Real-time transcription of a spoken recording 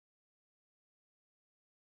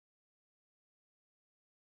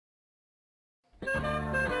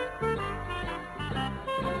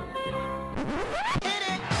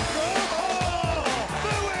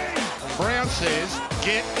says,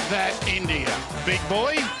 get that India. Big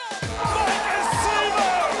boy. Maika,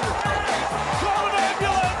 Sivo! Call an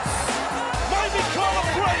ambulance! Maybe call a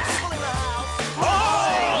police!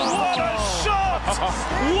 Oh, what a shot!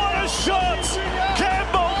 What a shot!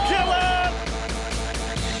 Campbell Gillard!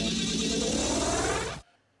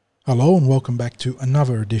 Hello and welcome back to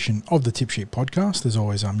another edition of the Tip Sheet podcast. As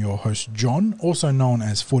always, I'm your host, John, also known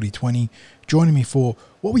as Forty20, joining me for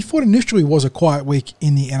what we thought initially was a quiet week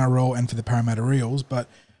in the NRL and for the Parramatta Eels, but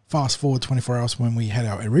fast forward 24 hours when we had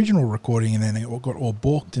our original recording and then it got all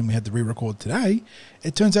balked and we had to re-record today,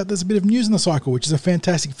 it turns out there's a bit of news in the cycle, which is a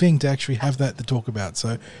fantastic thing to actually have that to talk about.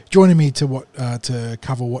 So joining me to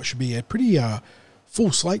cover what should be a pretty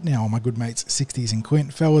full slate now on my good mates Sixties and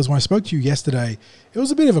Clint. Fellas, when I spoke to you yesterday, it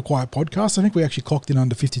was a bit of a quiet podcast. I think we actually clocked in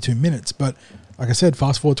under 52 minutes, but like I said,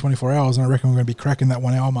 fast forward 24 hours and I reckon we're going to be cracking that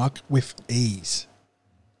 1 hour mark with ease.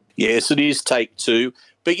 Yes, it is take two.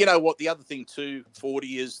 But you know what? The other thing too,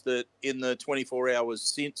 40, is that in the 24 hours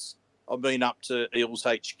since I've been up to Eels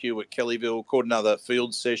HQ at Kellyville, caught another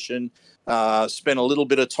field session, spent a little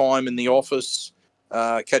bit of time in the office,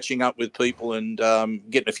 catching up with people and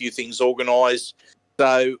getting a few things organised.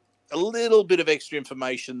 So a little bit of extra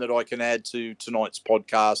information that I can add to tonight's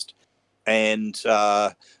podcast. And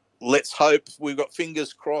let's hope, we've got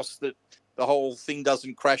fingers crossed that the whole thing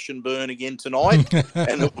doesn't crash and burn again tonight,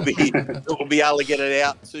 and we'll be able to get it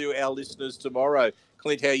out to our listeners tomorrow.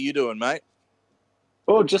 Clint, how you doing, mate?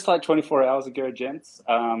 Well, just like 24 hours ago, gents,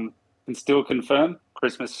 can still confirm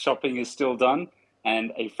Christmas shopping is still done.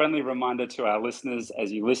 And a friendly reminder to our listeners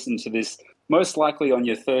as you listen to this, most likely on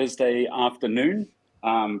your Thursday afternoon,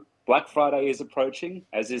 Black Friday is approaching,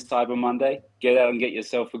 as is Cyber Monday. Get out and get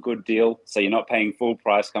yourself a good deal so you're not paying full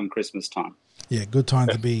price come Christmas time. Yeah, good time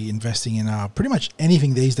to be investing in pretty much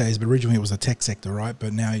anything these days, but originally it was the tech sector, right?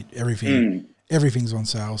 But now everything's on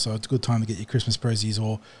sale, so it's a good time to get your Christmas prezzies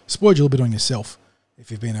or splurge a little bit on yourself if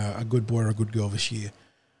you've been a good boy or a good girl this year.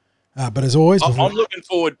 But as always... I'm looking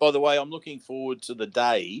forward, by the way, to the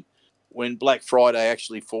day when Black Friday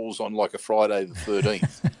actually falls on like a Friday the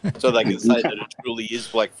 13th, so they can say that it truly is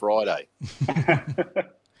Black Friday.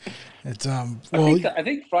 It's I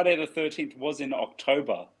think Friday the 13th was in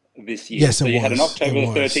October this year. Yes, so it you was. had an October the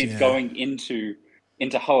 13th yeah. going into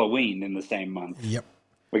Halloween in the same month. Yep.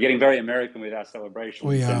 We're getting very American with our celebrations.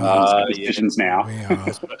 We are. And superstitions now. We are.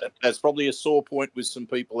 That's probably a sore point with some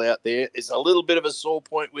people out there. It's a little bit of a sore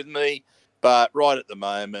point with me, but right at the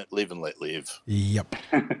moment, live and let live. Yep.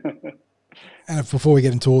 And before we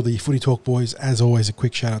get into all the footy talk, boys, as always, a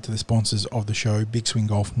quick shout out to the sponsors of the show, Big Swing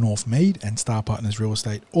Golf North Mead and Star Partners Real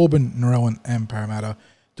Estate, Auburn, Narellan and Parramatta,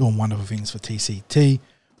 doing wonderful things for TCT.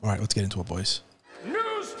 All right, let's get into it, boys.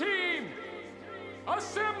 News team,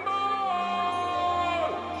 assemble!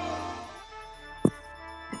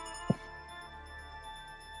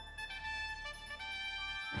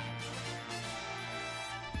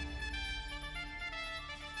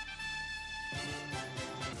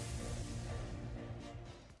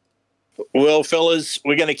 Well, fellas,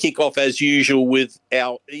 we're going to kick off as usual with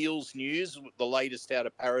our Eels news, the latest out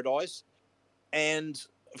of Paradise. And,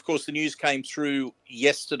 of course, the news came through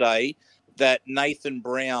yesterday that Nathan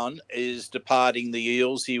Brown is departing the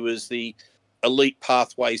Eels. He was the Elite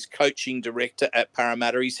Pathways coaching director at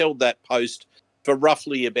Parramatta. He's held that post for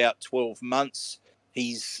roughly about 12 months.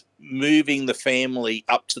 He's moving the family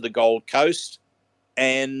up to the Gold Coast.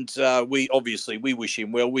 And we wish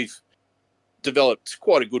him well. We've developed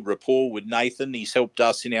quite a good rapport with Nathan. He's helped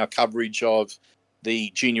us in our coverage of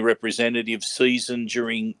the junior representative season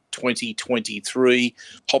during 2023,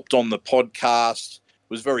 hopped on the podcast,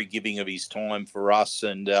 was very giving of his time for us.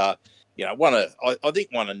 And, I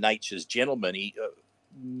think one of nature's gentlemen,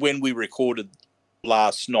 when we recorded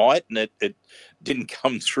last night, and it didn't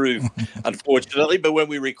come through, unfortunately, but when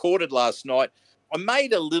we recorded last night, I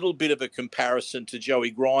made a little bit of a comparison to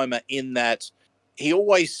Joey Grimer in that he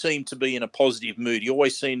always seemed to be in a positive mood. He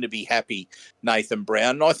always seemed to be happy, Nathan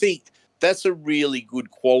Brown. And I think that's a really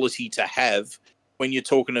good quality to have when you're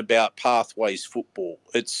talking about Pathways football.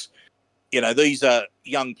 It's, these are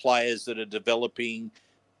young players that are developing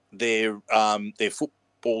their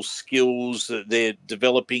football skills. They're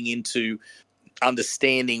developing into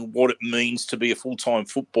understanding what it means to be a full-time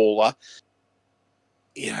footballer.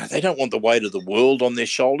 They don't want the weight of the world on their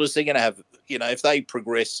shoulders. They're going to have, if they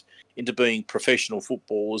progress into being professional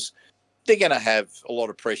footballers, they're going to have a lot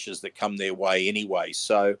of pressures that come their way anyway.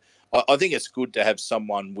 So I think it's good to have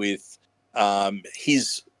someone with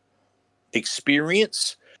his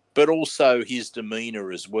experience, but also his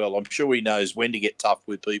demeanour as well. I'm sure he knows when to get tough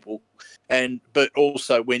with people, but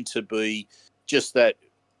also when to be just that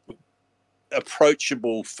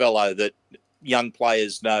approachable fellow that young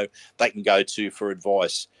players know they can go to for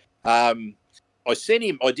advice. I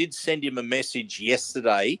did send him a message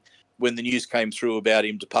yesterday when the news came through about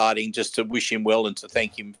him departing, just to wish him well and to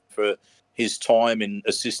thank him for his time in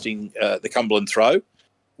assisting the Cumberland Throw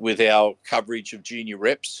with our coverage of junior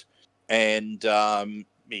reps. And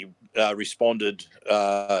he responded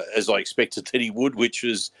as I expected that he would, which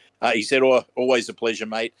was, he said, "Oh, always a pleasure,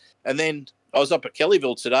 mate." And then I was up at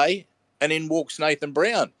Kellyville today, and in walks Nathan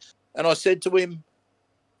Brown. And I said to him,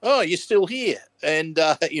 "Oh, you're still here?" And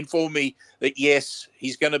he informed me that, yes,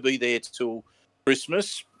 he's going to be there till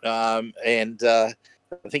Christmas. And I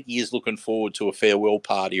think he is looking forward to a farewell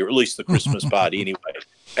party, or at least the Christmas party anyway,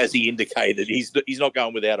 as he indicated. He's not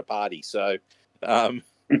going without a party. So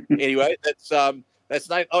anyway, that's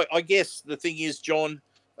Nate. I guess the thing is, John,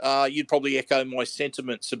 you'd probably echo my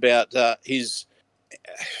sentiments about his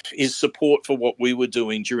support for what we were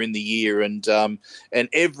doing during the year, and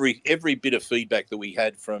every bit of feedback that we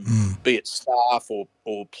had from be it staff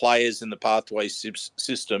or players in the Pathways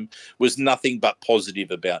system was nothing but positive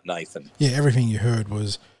about Nathan. Yeah, everything you heard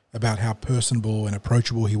was about how personable and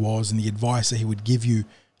approachable he was, and the advice that he would give you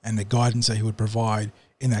and the guidance that he would provide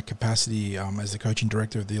in that capacity as the coaching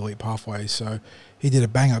director of the Elite Pathways. So he did a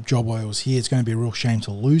bang-up job while he was here. It's going to be a real shame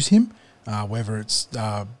to lose him, whether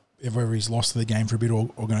he's lost to the game for a bit or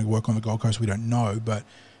going to work on the Gold Coast, we don't know. But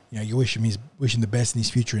you wish him the best in his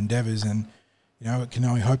future endeavours, and can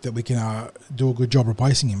only hope that we can do a good job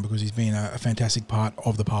replacing him, because he's been a fantastic part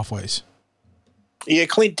of the Pathways. Yeah,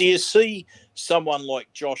 Clint, do you see someone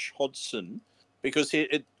like Josh Hodgson? Because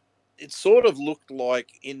it sort of looked like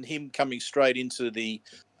in him coming straight into the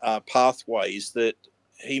Pathways that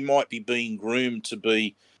he might be being groomed to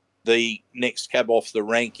be the next cab off the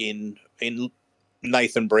rank in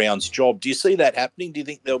Nathan Brown's job. Do you see that happening? Do you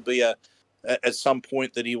think there'll be at some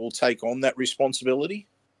point that he will take on that responsibility?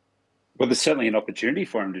 Well, there's certainly an opportunity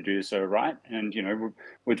for him to do so, right? And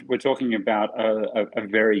we're talking about a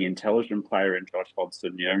very intelligent player in Josh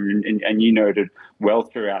Hodgson, and you noted well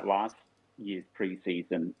throughout last year's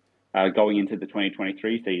preseason, going into the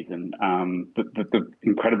 2023 season, the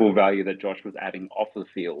incredible value that Josh was adding off the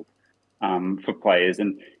field for players.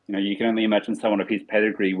 And you can only imagine someone of his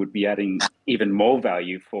pedigree would be adding even more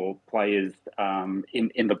value for players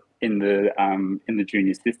in the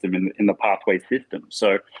junior system, in the pathway system.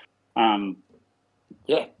 So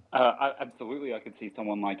absolutely, I could see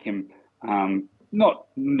someone like him, not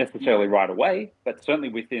necessarily right away, but certainly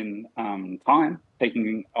within time,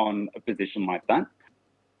 taking on a position like that.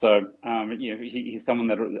 So he's someone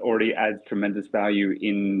that already adds tremendous value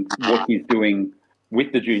in what he's doing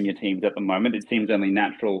with the junior teams at the moment. It seems only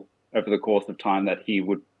natural over the course of time that he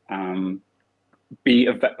would hopefully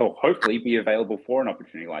be available for an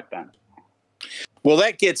opportunity like that. Well,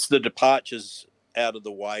 that gets the departures out of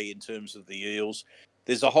the way in terms of the Eels.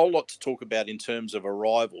 There's a whole lot to talk about in terms of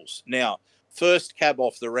arrivals. Now, first cab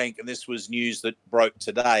off the rank, and this was news that broke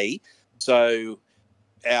today, so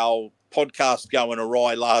our podcast going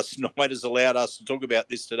awry last night has allowed us to talk about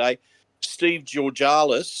this today. Steve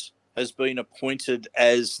Georgallis has been appointed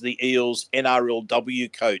as the Eels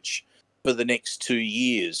NRLW coach for the next 2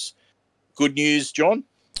 years. Good news, John?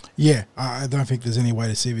 Yeah, I don't think there's any way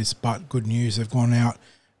to see this but good news. They've gone out,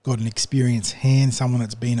 got an experienced hand, someone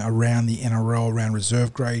that's been around the NRL, around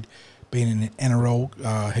reserve grade, been in an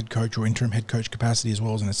NRL head coach or interim head coach capacity, as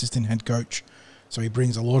well as an assistant head coach. So he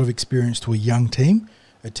brings a lot of experience to a young team,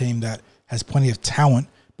 a team that has plenty of talent,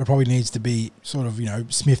 but probably needs to be sort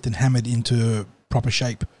of, smithed and hammered into proper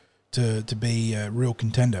shape to be a real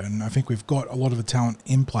contender. And I think we've got a lot of the talent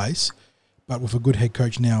in place, but with a good head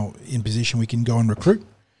coach now in position, we can go and recruit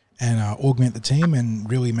and augment the team and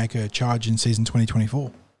really make a charge in season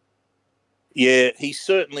 2024. Yeah, he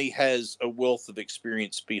certainly has a wealth of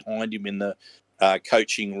experience behind him in the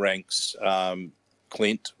coaching ranks.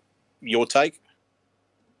 Clint, your take?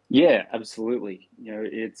 Yeah, absolutely.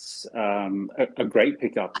 It's a great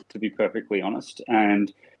pickup, to be perfectly honest.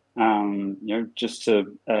 And, just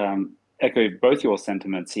to echo both your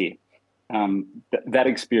sentiments here, that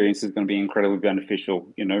experience is going to be incredibly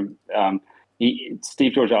beneficial.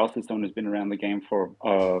 Steve Georgallis is someone who's been around the game for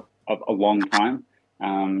a long time.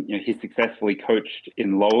 He's successfully coached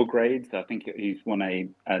in lower grades. I think he's won a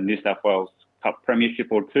New South Wales Cup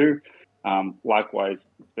premiership or two. Likewise,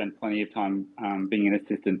 spent plenty of time being an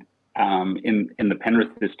assistant in the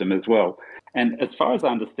Penrith system as well. And as far as I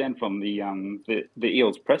understand from the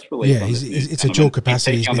Eels press release, it's a dual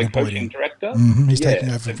capacity. He's been coaching director. He's taking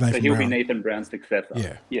over from Nathan so he'll Brown. be Nathan Brown's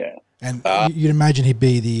successor. Yeah. And you'd imagine he'd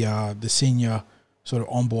be the senior sort of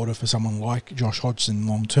onboarder for someone like Josh Hodgson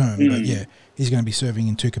long term. But yeah, he's going to be serving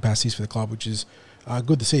in 2 capacities for the club, which is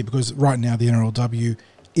good to see, because right now the NRLW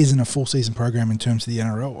isn't a full season program in terms of the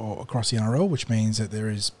NRL or across the NRL, which means that there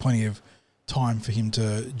is plenty of time for him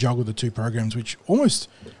to juggle the 2 programs, which almost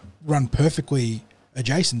run perfectly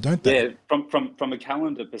adjacent, don't they? Yeah, from a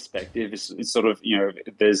calendar perspective, it's sort of,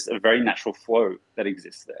 there's a very natural flow that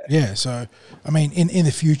exists there. Yeah, so, I mean, in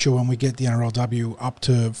the future when we get the NRLW up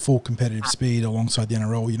to full competitive speed alongside the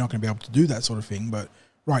NRL, you're not going to be able to do that sort of thing, but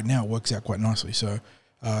right now it works out quite nicely. So,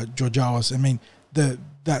 Georgallis, I mean,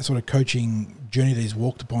 that sort of coaching journey that he's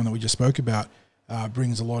walked upon that we just spoke about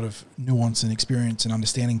brings a lot of nuance and experience and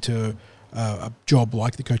understanding to a job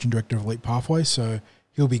like the coaching director of Elite Pathways, so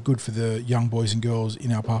he'll be good for the young boys and girls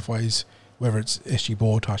in our pathways, whether it's SG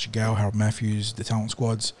Ball, Tasha Gale, Harold Matthews, the talent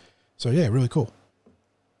squads. So, yeah, really cool.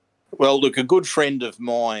 Well, look, a good friend of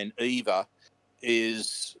mine, Eva,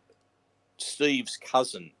 is Steve's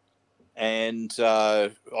cousin. And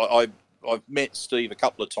I've met Steve a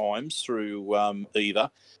couple of times through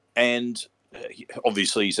Eva. And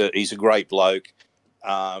obviously he's a great bloke.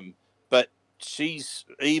 But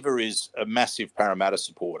Eva is a massive Parramatta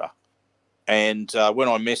supporter. And when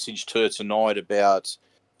I messaged her tonight about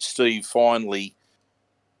Steve finally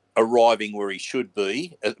arriving where he should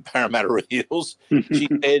be at the Parramatta Eels, she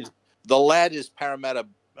said, the lad is Parramatta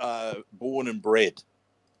born and bred,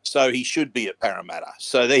 so he should be at Parramatta.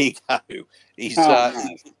 So there you go.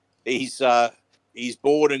 He's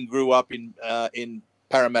born and grew up in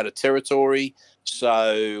Parramatta territory.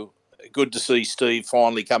 So good to see Steve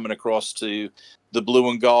finally coming across to the blue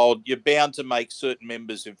and gold. You're bound to make certain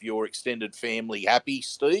members of your extended family happy,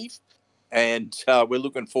 Steve. And we're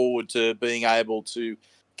looking forward to being able to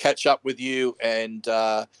catch up with you and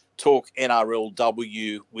talk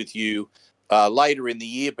NRLW with you later in the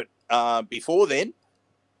year. But before then,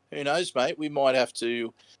 who knows, mate, we might have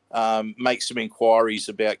to make some inquiries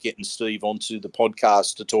about getting Steve onto the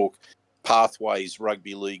podcast to talk Pathways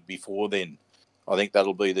Rugby League before then. I think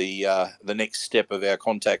that'll be the next step of our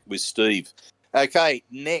contact with Steve. Okay,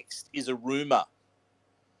 next is a rumour.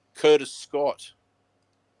 Curtis Scott.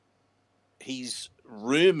 He's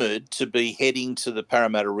rumoured to be heading to the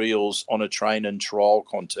Parramatta Eels on a train and trial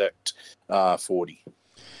contract, 40.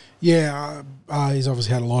 Yeah, he's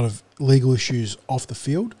obviously had a lot of legal issues off the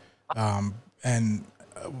field, and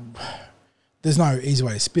there's no easy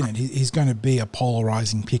way to spin it. He's going to be a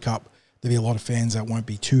polarising pickup. There'll be a lot of fans that won't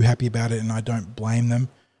be too happy about it, and I don't blame them.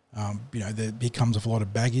 There comes with a lot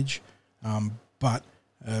of baggage. But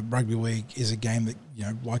rugby league is a game that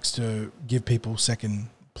likes to give people second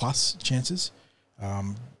plus chances.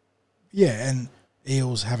 And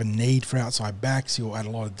Eels have a need for outside backs. He'll add a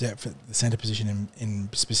lot of depth at the centre position in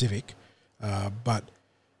specific. But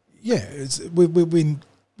yeah, we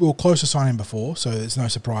were close to signing before, so it's no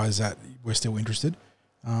surprise that we're still interested.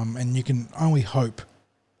 And you can only hope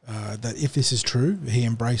that if this is true, he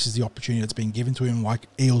embraces the opportunity that's been given to him, like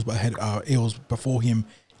Eels before him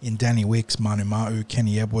in Danny Wicks, Manu Ma'u,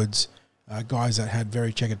 Kenny Edwards, guys that had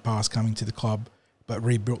very checkered past coming to the club but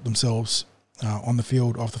rebuilt themselves on the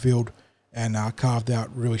field, off the field, and carved out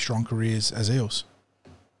really strong careers as Eels.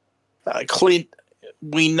 Clint,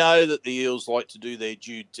 we know that the Eels like to do their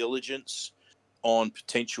due diligence on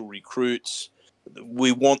potential recruits.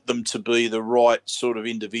 We want them to be the right sort of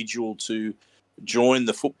individual to join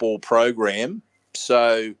the football program.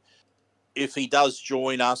 So if he does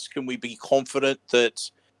join us, can we be confident that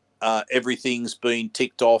everything's been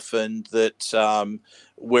ticked off and that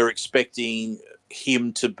we're expecting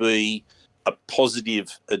him to be a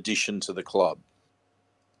positive addition to the club?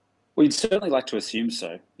 We'd certainly like to assume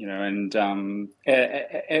so, and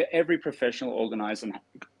every professional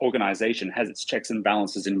organisation has its checks and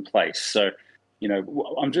balances in place. So,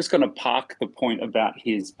 I'm just going to park the point about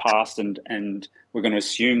his past and we're going to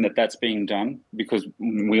assume that that's being done because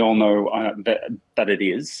we all know that it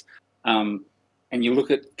is. And you look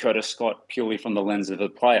at Curtis Scott purely from the lens of a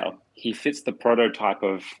player. He fits the prototype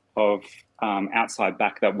of outside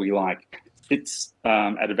back that we like. Sits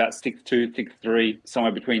at about 6'2", 6'3",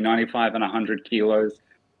 somewhere between 95 and 100 kilos.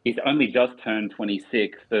 He's only just turned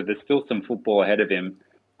 26, so there's still some football ahead of him.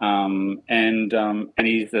 And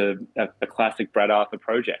he's a classic Brad Arthur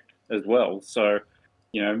project as well. So,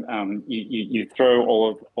 you throw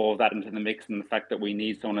all of that into the mix, and the fact that we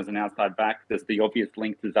need someone as an outside back. There's the obvious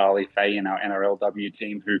link to Zali Faye in our NRLW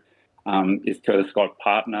team, who is Curtis Scott's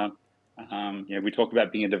partner. We talk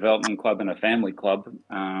about being a development club and a family club.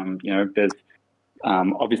 There's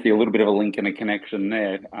obviously a little bit of a link and a connection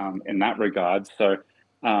there in that regard. So,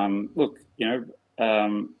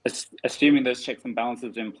 assuming those checks and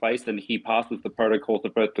balances in place and he passes the protocols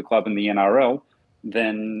of both the club and the NRL,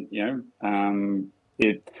 then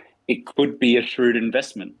it could be a shrewd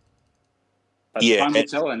investment. But time will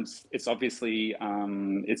tell, and it's obviously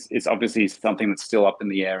it's obviously something that's still up in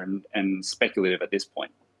the air and speculative at this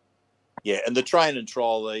point. Yeah, and the train and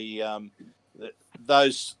trial,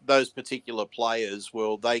 those particular players,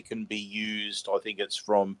 well, they can be used. I think it's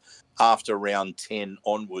from after round 10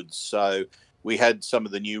 onwards. So we had some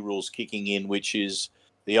of the new rules kicking in, which is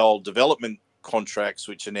the old development contracts,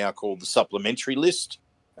 which are now called the supplementary list,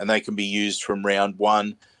 and they can be used from round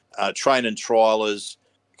 1. Train and trialers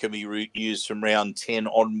can be used from round 10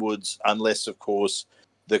 onwards, unless, of course,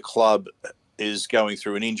 the club is going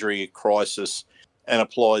through an injury crisis and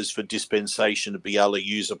applies for dispensation to be able to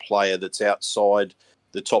use a player that's outside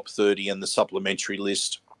the top 30 and the supplementary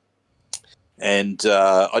list. And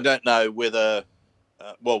I don't know whether,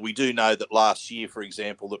 we do know that last year, for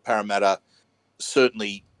example, that Parramatta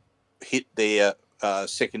certainly hit their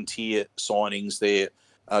second-tier signings, their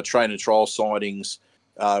train and trial signings,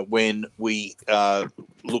 when we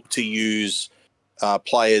look to use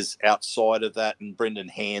players outside of that, and Brendan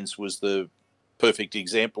Hands was the perfect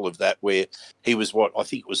example of that, where he was I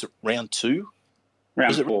think it was round 2?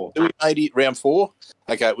 Round 4. Round 4?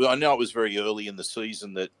 Okay, well, I know it was very early in the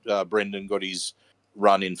season that Brendan got his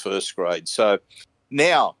run in first grade. So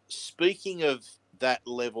now, speaking of that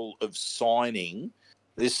level of signing,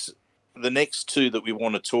 the next two that we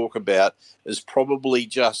want to talk about is probably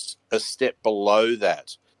just a step below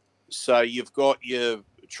that. So you've got your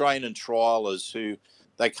train and trialers who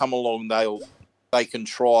they come along, they can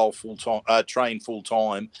trial full time, train full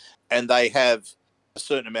time, and they have a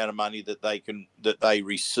certain amount of money that they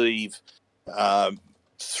receive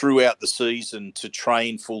throughout the season to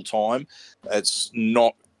train full time. It's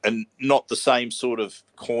not the same sort of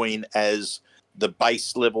coin as the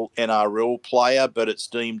base level NRL player, but it's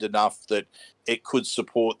deemed enough that it could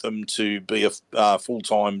support them to be a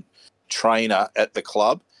full-time trainer at the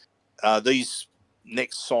club. These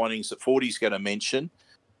next signings that 40's going to mention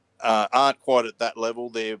aren't quite at that level.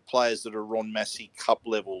 They're players that are Ron Massey Cup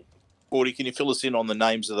level. 40, can you fill us in on the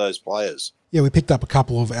names of those players? Yeah, we picked up a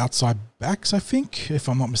couple of outside backs, I think, if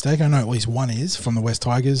I'm not mistaken. I know at least one is from the West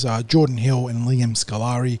Tigers, Jordan Hill and Liam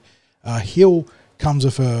Scolari. Hill comes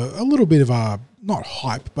with a little bit of not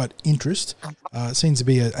hype, but interest. Seems to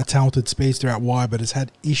be a talented speedster out wide, but has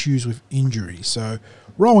had issues with injury. So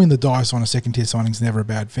rolling the dice on a second-tier signing is never a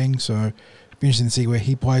bad thing. So be interesting to see where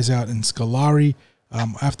he plays out. And Scolari, I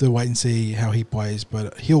have to wait and see how he plays,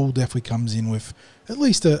 but Hill definitely comes in with at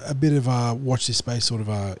least a bit of a watch this space sort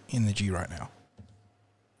of energy right now.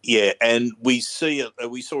 Yeah, and we saw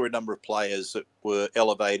a number of players that were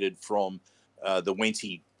elevated from the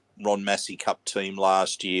Wenty Ron Massey Cup team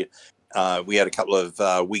last year. We had a couple of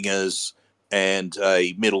wingers and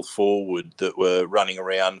a middle forward that were running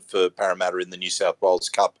around for Parramatta in the New South Wales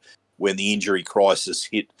Cup when the injury crisis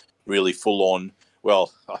hit really full on.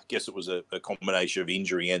 Well, I guess it was a combination of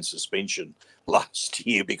injury and suspension last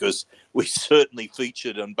year, because we certainly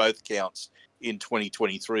featured on both counts in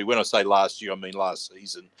 2023. When I say last year, I mean last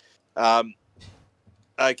season.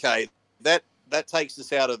 Okay, that takes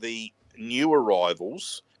us out of the new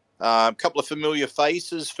arrivals. A couple of familiar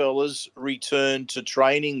faces, fellas, returned to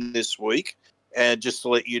training this week. And just to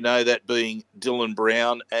let you know, that being Dylan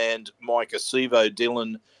Brown and Maika Sivo.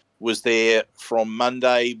 Dylan was there from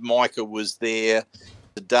Monday. Maika was there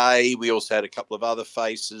today. We also had a couple of other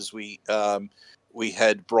faces. We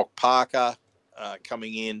had Brock Parker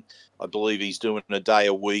coming in. I believe he's doing a day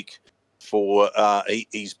a week for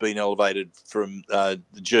he's been elevated from the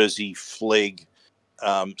Jersey Flegg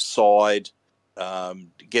side,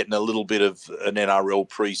 getting a little bit of an NRL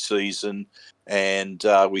pre-season. And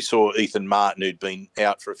we saw Ethan Martin, who'd been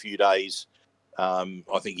out for a few days.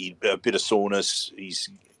 I think he a bit of soreness. He's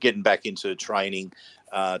getting back into training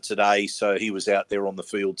today, so he was out there on the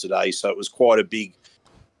field today. So it was quite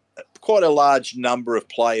a large number of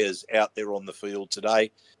players out there on the field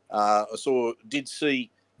today. I did see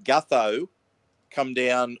Gutho come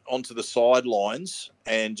down onto the sidelines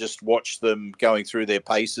and just watch them going through their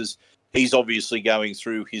paces. He's obviously going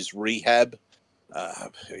through his rehab.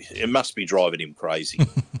 It must be driving him crazy.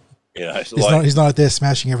 He's not out there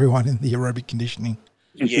smashing everyone in the aerobic conditioning.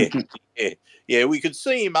 Yeah. We could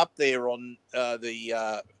see him up there on the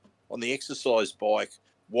exercise bike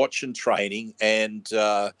watching training, and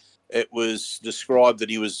it was described that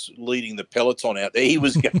he was leading the peloton out there. He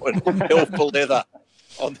was going hell for leather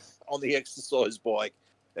on the exercise bike.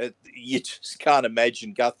 You just can't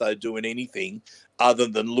imagine Gutho doing anything other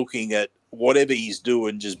than looking at whatever he's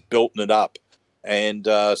doing, just belting it up. And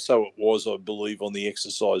so it was, I believe, on the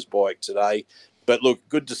exercise bike today. But look,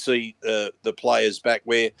 good to see the players back,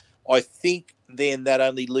 where I think then that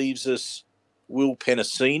only leaves us Will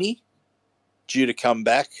Penasini, due to come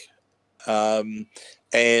back. And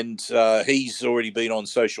he's already been on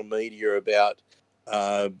social media about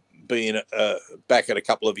being back at a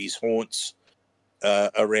couple of his haunts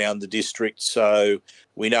around the district. So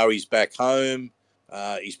we know he's back home.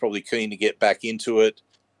 He's probably keen to get back into it.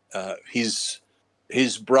 His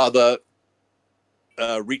brother,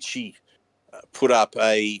 Richie, put up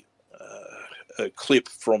a clip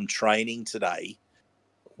from training today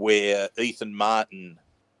where Ethan Martin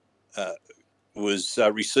was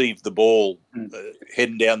received the ball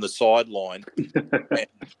heading down the sideline. And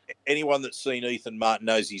anyone that's seen Ethan Martin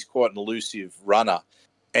knows he's quite an elusive runner,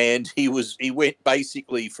 and he went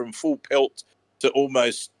basically from full pelt to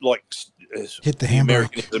almost like hit the handbrake.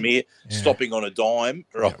 Americanism here, stopping on a dime,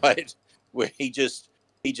 right? Yep. Where he just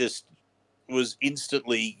was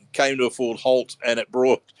instantly came to a full halt, and it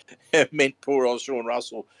meant poor old Sean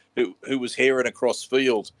Russell, who was herring across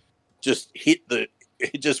field, he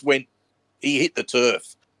hit the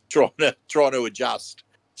turf trying to adjust.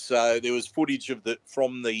 So there was footage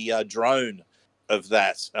from the drone of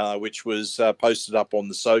that, which was posted up on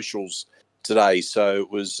the socials today. So it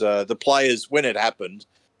was the players, when it happened,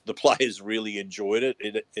 the players really enjoyed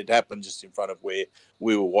it. It happened just in front of where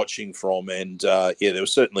we were watching from, and there were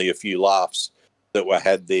certainly a few laughs that were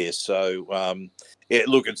had there. So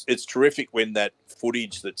look, it's terrific when that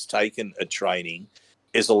footage that's taken at training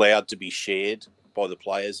is allowed to be shared by the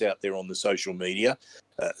players out there on the social media,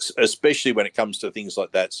 especially when it comes to things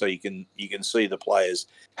like that. So you can see the players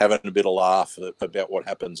having a bit of laugh about what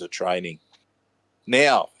happens at training.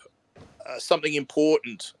 Now, something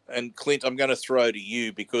important, and Clint, I'm going to throw to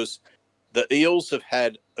you, because the Eels have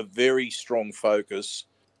had a very strong focus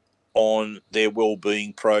on their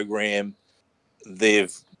wellbeing program. The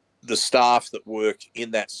staff that work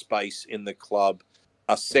in that space in the club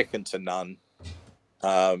are second to none.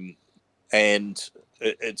 And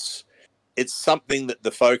it's something that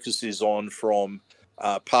the focus is on from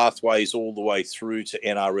pathways all the way through to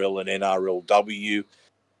NRL and NRLW.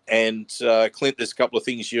 And Clint, there's a couple of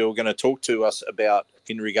things you're going to talk to us about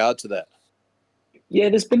in regard to that. Yeah,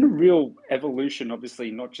 there's been a real evolution,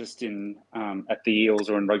 obviously, not just in at the Eels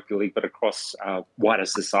or in rugby league, but across wider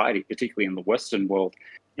society, particularly in the Western world,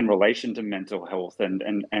 in relation to mental health and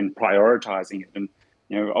prioritising it. And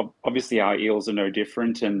obviously our Eels are no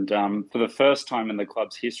different. And for the first time in the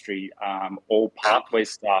club's history, all pathway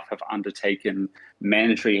staff have undertaken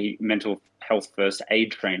mandatory mental health first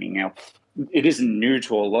aid training. Now, it isn't new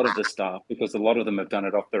to a lot of the staff, because a lot of them have done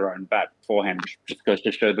it off their own bat beforehand, just goes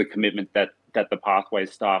to show the commitment that the pathway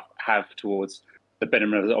staff have towards the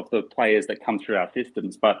betterment of the players that come through our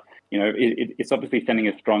systems. But it's obviously sending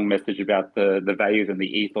a strong message about the values and the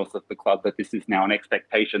ethos of the club, that this is now an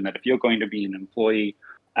expectation that if you're going to be an employee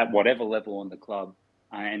at whatever level in the club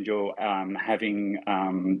and you're having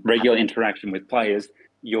regular interaction with players,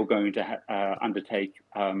 you're going to undertake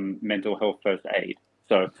mental health first aid.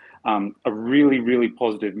 So a really, really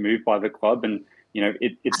positive move by the club. And,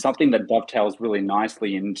 it's something that dovetails really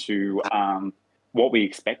nicely into what we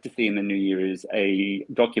expect to see in the new year is a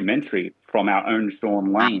documentary from our own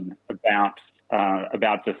Sean Lane about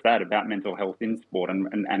just that, about mental health in sport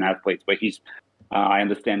and athletes, where he's, I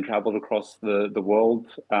understand, travelled across the world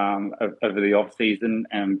over the off-season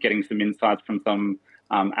and getting some insights from some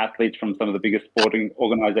athletes from some of the biggest sporting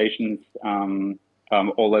organisations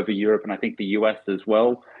all over Europe, and I think the US as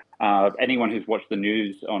well. Anyone who's watched the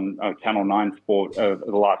news on Channel 9 Sport over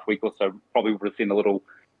the last week or so probably would have seen a little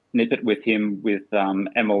snippet with him with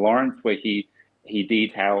Emma Lawrence, where he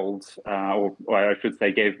detailed, or I should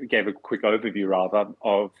say, gave a quick overview rather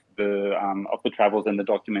of the travels and the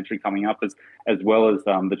documentary coming up, as well as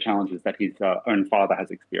the challenges that his own father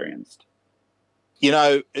has experienced.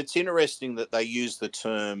 It's interesting that they use the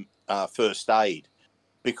term first aid,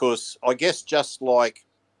 because I guess just like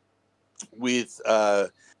with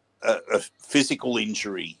a physical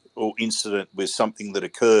injury or incident with something that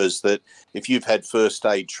occurs, that if you've had first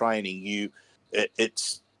aid training,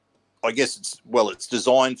 it's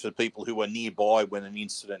designed for people who are nearby when an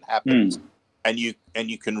incident happens, and you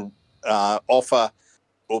can offer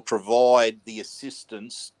or provide the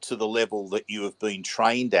assistance to the level that you have been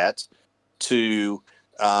trained at to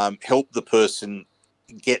help the person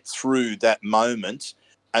get through that moment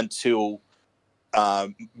until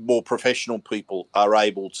more professional people are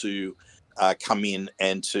able to come in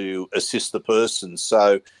and to assist the person.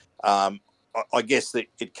 So I guess that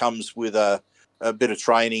it comes with a bit of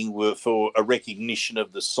training for a recognition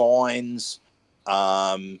of the signs.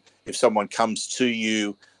 If someone comes to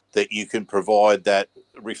you, that you can provide that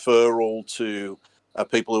referral to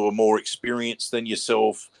people who are more experienced than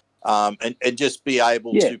yourself, and just be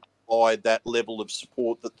able Yeah. to provide that level of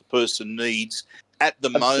support that the person needs at the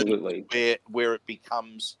Absolutely. moment where it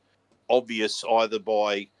becomes obvious either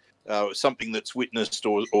by something that's witnessed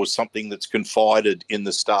or something that's confided in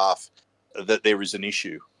the staff that there is an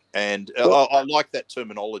issue. And I like that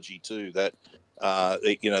terminology too, that,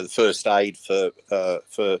 the first aid for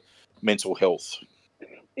mental health.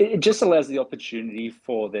 It just allows the opportunity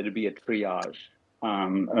for there to be a triage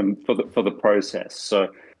for the process. So,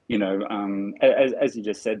 as you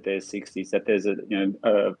just said, there's 60s that there's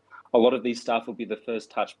a lot of these staff will be the first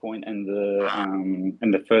touch point and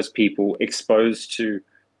the first people exposed to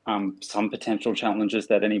some potential challenges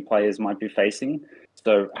that any players might be facing.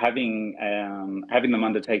 So having them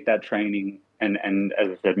undertake that training and as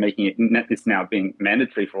I said, making it's now being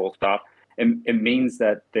mandatory for all staff. It means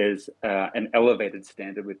that there's an elevated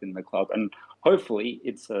standard within the club, and hopefully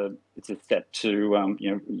it's a step to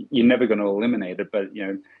you're never going to eliminate it, but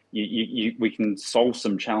we can solve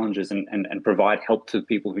some challenges and provide help to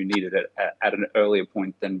people who need it at an earlier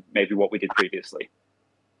point than maybe what we did previously.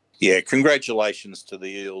 Yeah, congratulations to the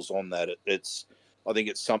Eels on that. I think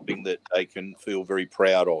it's something that they can feel very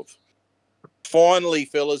proud of. Finally,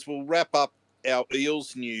 fellas, we'll wrap up our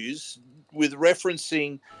Eels news with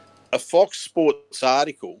referencing a Fox Sports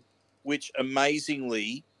article, which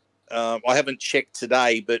amazingly, I haven't checked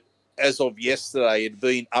today, but as of yesterday, it had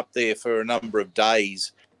been up there for a number of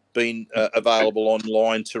days, been available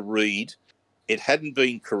online to read. It hadn't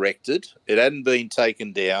been corrected. It hadn't been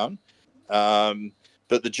taken down.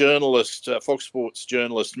 But the journalist, Fox Sports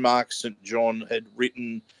journalist Mark St. John, had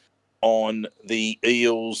written on the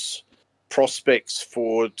Eels prospects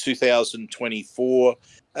for 2024.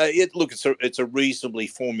 It's a reasonably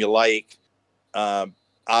formulaic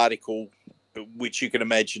article, which you can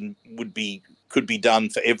imagine could be done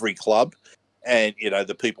for every club, and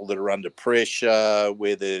the people that are under pressure,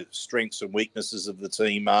 where the strengths and weaknesses of the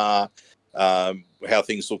team are, how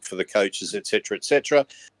things look for the coaches, etc., etc.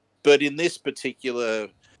 But in this particular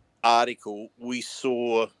article, we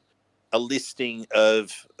saw a listing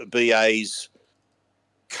of BA's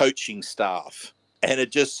coaching staff, and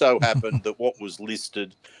it just so happened that what was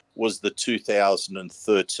listed was the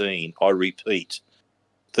 2013, I repeat,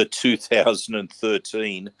 the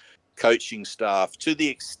 2013 coaching staff, to the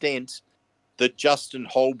extent that Justin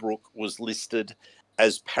Holbrook was listed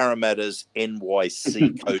as Parramatta's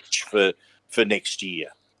NYC coach for next year.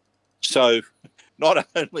 So not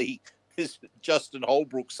only is Justin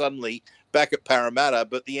Holbrook suddenly back at Parramatta,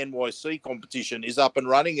 but the NYC competition is up and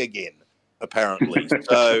running again, apparently.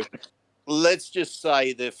 So let's just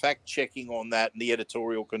say the fact-checking on that and the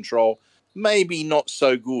editorial control, maybe not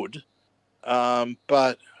so good,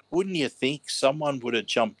 but wouldn't you think someone would have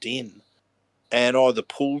jumped in and either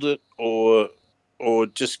pulled it or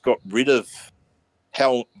just got rid of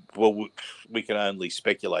how, well, we can only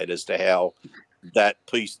speculate as to how that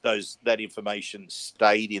piece, that information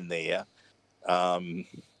stayed in there. But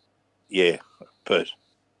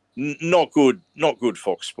not good,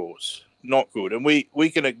 Fox Sports. Not good. And we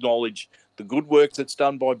can acknowledge the good work that's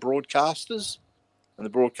done by broadcasters and the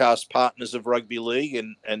broadcast partners of rugby league.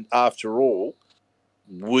 And after all,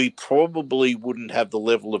 we probably wouldn't have the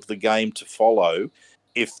level of the game to follow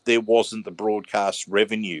if there wasn't the broadcast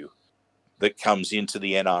revenue that comes into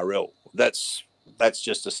the NRL. That's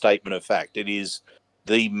just a statement of fact. It is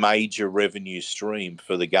the major revenue stream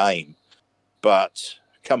for the game. But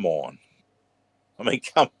come on. I mean,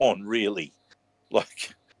 come on, really.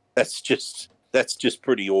 Like, that's just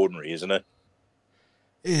pretty ordinary, isn't it?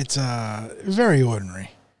 It's very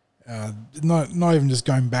ordinary. Not even just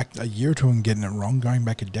going back a year or two and getting it wrong, going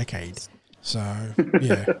back a decade. So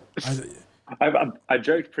yeah. I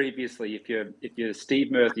joked previously, if you're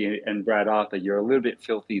Steve Murphy and Brad Arthur, you're a little bit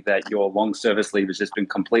filthy that your long service leave has just been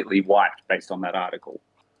completely wiped based on that article.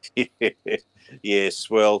 Yes,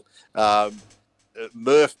 well,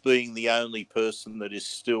 Murph being the only person that is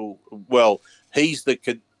still, well, he's the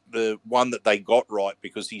one that they got right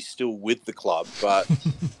because he's still with the club. But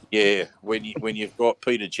yeah, when you've got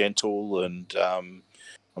Peter Gentle and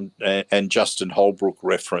Justin Holbrook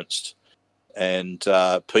referenced, and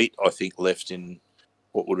Pete, I think, left in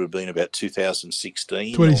what would have been about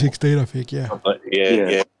 2016. 2016, I think, yeah.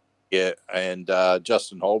 Yeah. And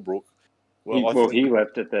Justin Holbrook. He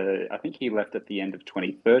left at the end of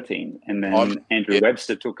 2013, and then Andrew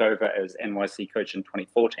Webster took over as NYC coach in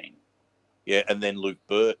 2014. Yeah, and then Luke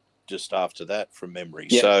Burt just after that, from memory.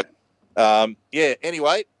 Yeah. So,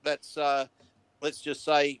 anyway, that's let's just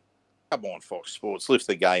say, come on, Fox Sports, lift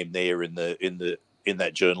the game there in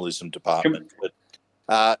that journalism department.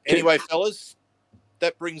 But anyway, fellas,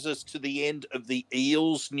 that brings us to the end of the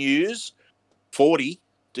Eels news. 40,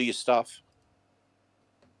 do your stuff.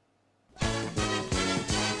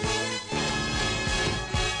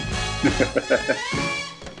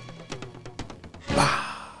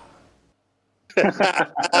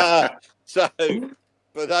 So,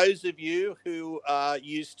 for those of you who are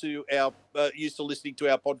used to listening to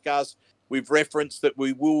our podcast, we've referenced that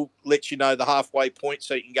we will let you know the halfway point,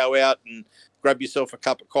 so you can go out and grab yourself a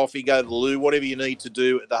cup of coffee, go to the loo, whatever you need to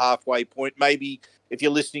do at the halfway point. Maybe if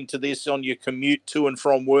you're listening to this on your commute to and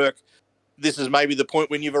from work, this is maybe the point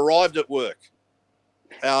when you've arrived at work.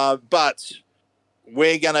 But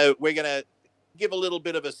we're gonna give a little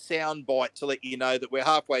bit of a sound bite to let you know that we're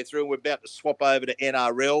halfway through and we're about to swap over to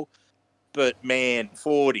NRL. But man,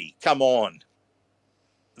 40, come on.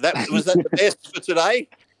 Was that the best for today?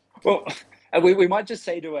 Well, we might just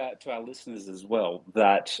say to our listeners as well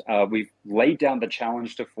that we've laid down the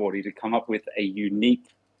challenge to 40 to come up with a unique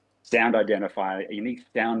sound identifier, a unique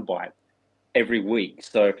sound bite every week.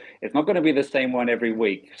 So it's not going to be the same one every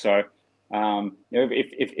week. So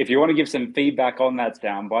if you want to give some feedback on that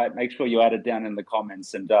sound bite, make sure you add it down in the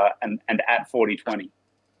comments and at 4020.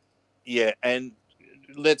 Yeah, and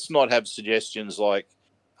let's not have suggestions like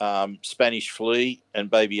Spanish flea and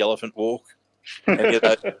baby elephant walk. Any of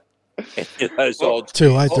those old.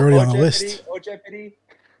 Too late, they're already on the list. Or Jeopardy.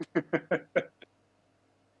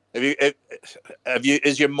 Have you?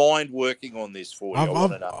 Is your mind working on this for you?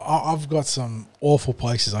 I've got some awful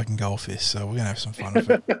places I can go with this, so we're gonna have some fun with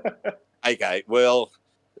it. Okay, well,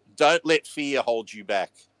 don't let fear hold you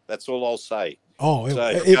back. That's all I'll say. Oh,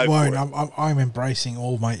 it won't. I'm embracing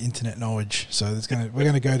all my internet knowledge, so we're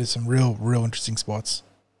gonna go to some real interesting spots.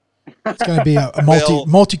 It's going to be a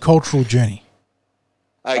multicultural journey.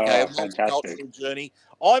 Okay, a multicultural journey.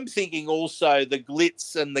 I'm thinking also the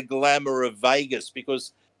glitz and the glamour of Vegas,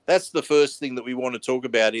 because that's the first thing that we want to talk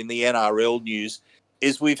about in the NRL news.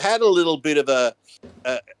 Is we've had a little bit of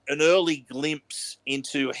an early glimpse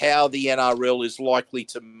into how the NRL is likely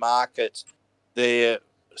to market their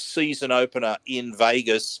season opener in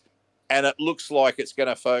Vegas, and it looks like it's going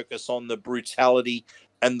to focus on the brutality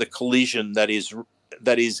and the collision that is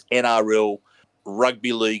NRL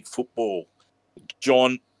rugby league football.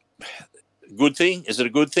 John, good thing? Is it a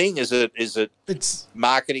good thing? It's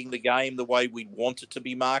marketing the game the way we want it to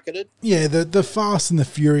be marketed? Yeah, the fast and the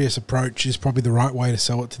furious approach is probably the right way to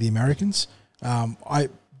sell it to the Americans. I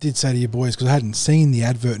did say to you boys, because I hadn't seen the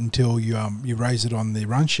advert until you raised it on the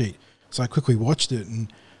run sheet, so I quickly watched it,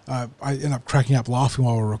 and I ended up cracking up laughing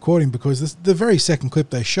while we were recording, because the very second clip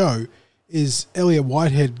they show is Elliot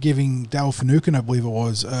Whitehead giving Dale Finucane, I believe it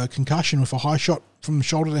was, a concussion with a high shot from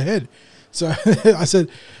shoulder to head. So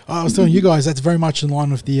I was telling you guys, that's very much in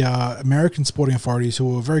line with the American sporting authorities,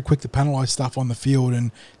 who were very quick to penalise stuff on the field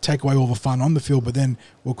and take away all the fun on the field, but then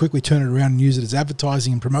will quickly turn it around and use it as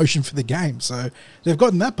advertising and promotion for the game. So they've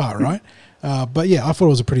gotten that part right. But yeah, I thought it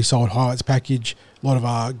was a pretty solid highlights package. A lot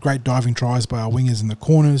of great diving tries by our wingers in the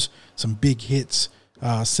corners, some big hits,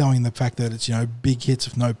 selling the fact that it's, big hits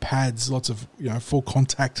with no pads, lots of, full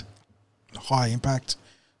contact, high impact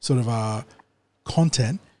sort of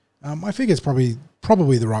content. I think it's probably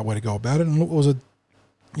the right way to go about it. And it was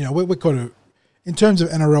we're kind of, in terms of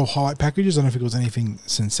NRL highlight packages, I don't think it was anything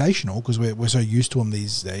sensational, because we're so used to them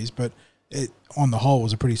these days, but it, on the whole,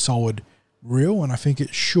 was a pretty solid reel, and I think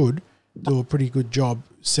it should do a pretty good job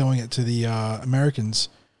selling it to the Americans,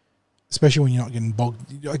 especially when you're not getting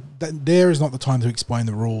bogged. There is not the time to explain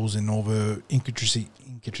the rules and all the intricacies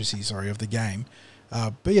of the game.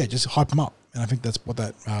 But yeah, just hype them up, and I think that's what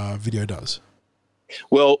that video does.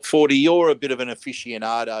 Well, 40, you're a bit of an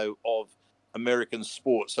aficionado of American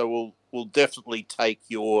sport, so we'll definitely take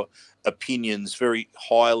your opinions very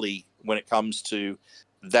highly when it comes to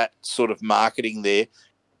that sort of marketing there.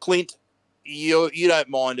 Clint, you don't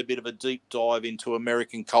mind a bit of a deep dive into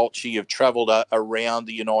American culture. You've travelled around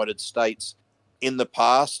the United States in the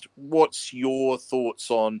past. What's your thoughts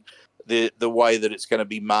on the way that it's going to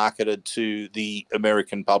be marketed to the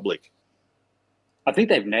American public? I think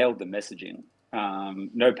they've nailed the messaging.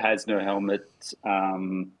 No pads, no helmets,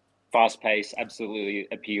 fast pace, absolutely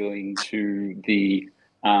appealing to the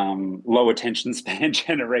low attention span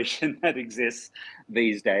generation that exists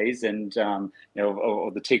these days, and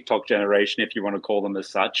or the TikTok generation, if you want to call them as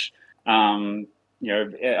such. I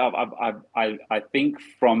think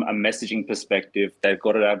from a messaging perspective, they've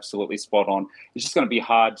got it absolutely spot on. It's just going to be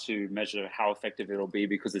hard to measure how effective it'll be,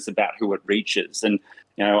 because it's about who it reaches. And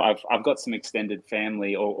I've got some extended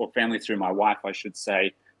family, or family through my wife, I should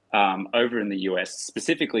say, over in the US,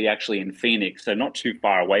 specifically actually in Phoenix, so not too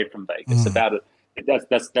far away from Vegas.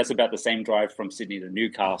 That's about the same drive from Sydney to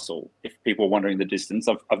Newcastle. If people are wondering the distance,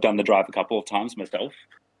 I've done the drive a couple of times myself,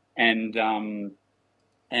 and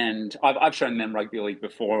And I've shown them rugby league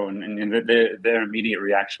before, and their immediate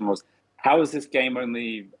reaction was, "How is this game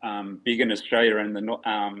only big in Australia and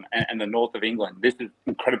the north of England? This is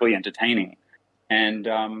incredibly entertaining." And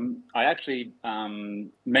I actually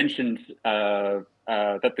mentioned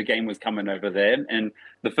that the game was coming over there, and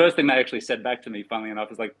the first thing they actually said back to me, funnily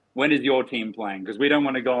enough, is like, "When is your team playing? Because we don't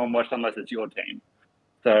want to go and watch unless it's your team."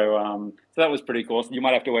 So that was pretty cool. So you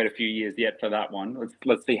might have to wait a few years yet for that one.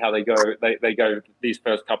 Let's see how they go. They go these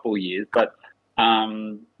first couple of years, but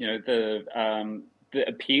the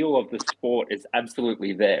appeal of the sport is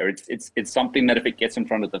absolutely there. It's something that if it gets in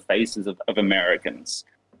front of the faces of Americans,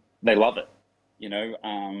 they love it.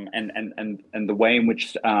 And the way in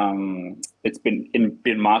which it's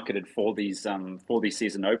been marketed for these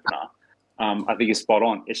season opener. I think is spot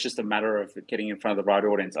on. It's just a matter of getting in front of the right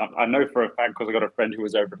audience. I know for a fact, because I got a friend who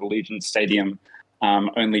was over at Allegiant Stadium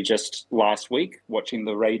only just last week watching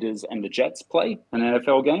the Raiders and the Jets play an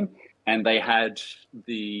NFL game, and they had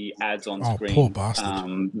the ads on screen. Poor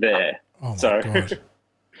bastard. There. Oh my God.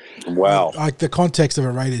 Wow. Like the context of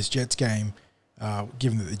a Raiders-Jets game,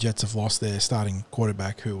 given that the Jets have lost their starting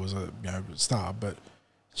quarterback who was a star, but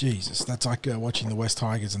Jesus, that's like watching the West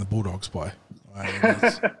Tigers and the Bulldogs play.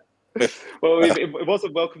 Well, it was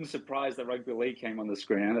a welcome surprise that rugby league came on the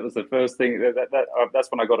screen, and it was the first thing that's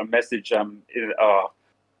when I got a message. I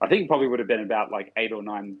think it probably would have been about like 8 or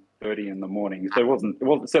 9:30 in the morning, so it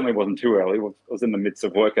certainly wasn't too early. It was in the midst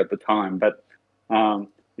of work at the time, but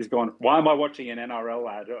he's gone, "Why am I watching an NRL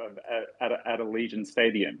ad at Allegiant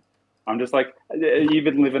Stadium?" I'm just like, "You've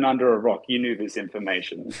been living under a rock. You knew this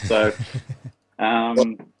information." So,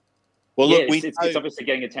 look, it's obviously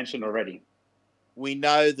getting attention already. We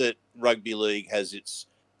know that rugby league has its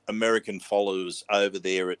American followers over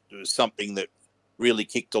there. It was something that really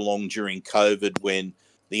kicked along during COVID when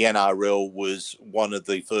the NRL was one of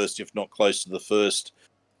the first, if not close to the first,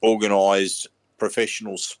 organised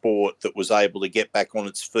professional sport that was able to get back on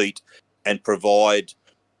its feet and provide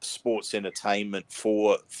sports entertainment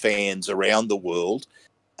for fans around the world.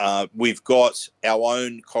 We've got our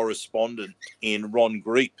own correspondent in Ron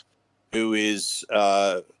Greep, who is...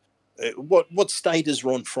 What state is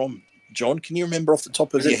Ron from, John? Can you remember off the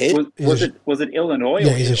top of your head? Was it Illinois?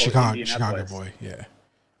 Yeah, he's a Chicago boy. Yeah,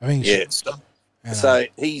 I think. Yeah, so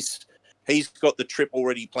he's got the trip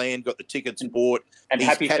already planned, got the tickets bought. And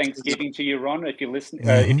happy Thanksgiving to you, Ron. If you're listening,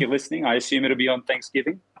 if you're listening, I assume it'll be on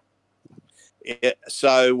Thanksgiving. Yeah,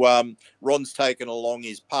 so Ron's taken along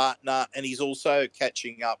his partner, and he's also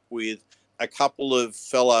catching up with a couple of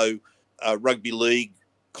fellow rugby league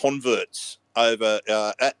converts over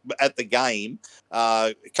at the game,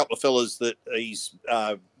 a couple of fellas that he's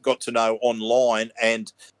got to know online,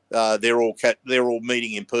 and they're all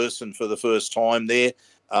meeting in person for the first time there.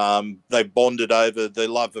 They bonded over the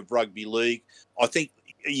love of rugby league. I think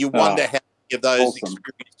you wonder how many of those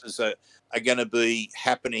experiences are going to be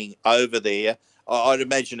happening over there. I'd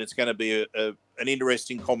imagine it's going to be an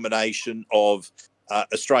interesting combination of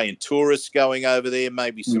Australian tourists going over there,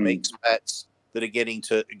 maybe some expats that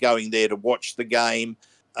are going there to watch the game.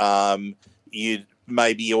 You'd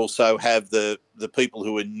maybe also have the people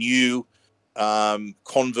who are new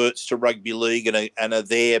converts to rugby league and are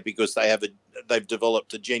there because they've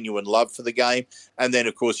developed a genuine love for the game. And then,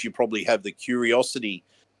 of course, you probably have the curiosity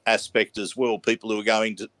aspect as well, people who are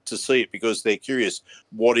going to see it because they're curious,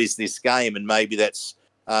 what is this game? And maybe that's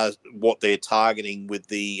what they're targeting with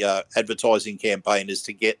the advertising campaign, is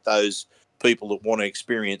to get those people that want to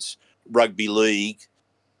experience rugby league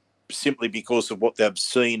simply because of what they've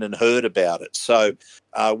seen and heard about it. So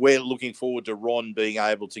we're looking forward to Ron being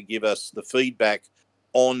able to give us the feedback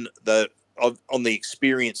on the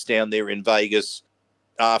experience down there in Vegas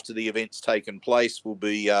after the event's taken place. We'll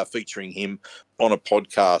be featuring him on a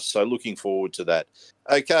podcast, so looking forward to that.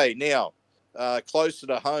 Okay, now closer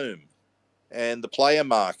to home and the player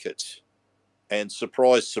market, and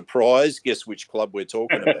surprise, surprise, guess which club we're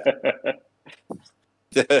talking about?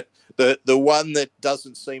 The one that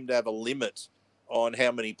doesn't seem to have a limit on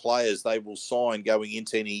how many players they will sign going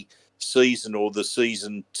into any season or the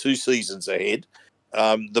season, 2 seasons ahead,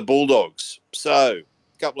 the Bulldogs. So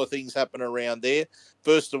a couple of things happen around there.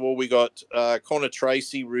 First of all, we got Connor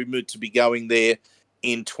Tracy rumoured to be going there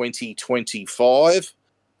in 2025.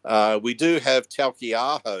 We do have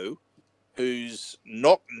Talkiaho, who's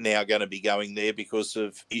not now going to be going there because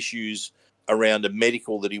of issues around a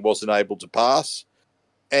medical that he wasn't able to pass.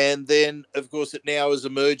 And then, of course, it now is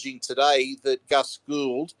emerging today that Gus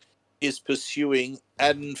Gould is pursuing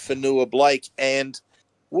Aden Fanua-Blake. And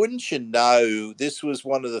wouldn't you know, this was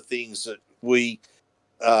one of the things that we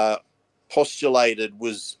postulated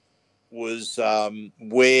was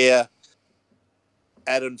where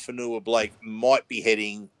Adam Fanua-Blake might be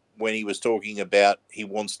heading when he was talking about he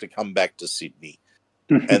wants to come back to Sydney.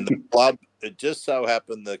 And the club, it just so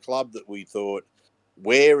happened, the club that we thought,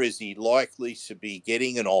 where is he likely to be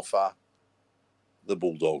getting an offer? The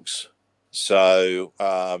Bulldogs. So,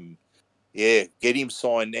 get him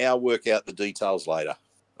signed now, work out the details later.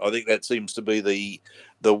 I think that seems to be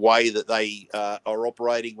the way that they are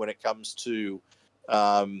operating when it comes to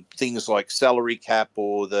things like salary cap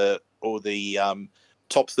or the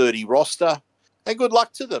top 30 roster. And good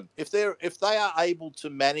luck to them if they are able to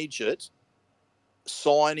manage it,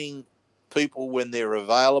 signing people when they're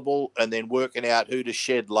available and then working out who to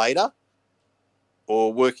shed later,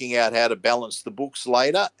 or working out how to balance the books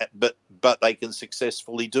later, but they can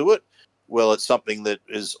successfully do it. Well, it's something that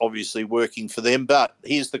is obviously working for them. But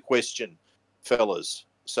here's the question, fellas.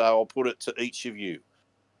 So I'll put it to each of you.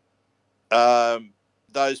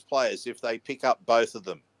 Those players, if they pick up both of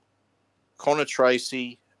them, Connor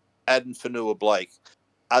Tracy, Adam Fanua-Blake,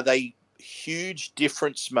 are they huge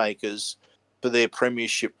difference makers for their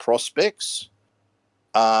premiership prospects?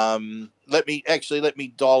 Let me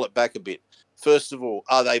dial it back a bit. First of all,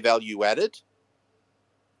 are they value added?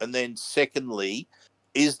 And then secondly,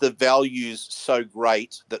 is the values so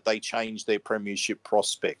great that they change their premiership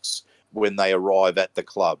prospects when they arrive at the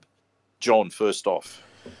club? John, first off.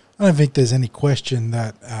 I don't think there's any question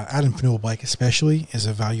that Adam Fanua-Blake especially is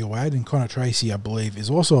a value add, and Connor Tracy, I believe,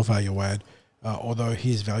 is also a value add, although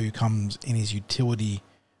his value comes in his utility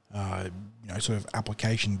sort of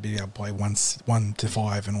application, being able to play 1 to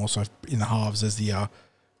 5 and also in the halves as the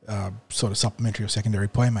sort of supplementary or secondary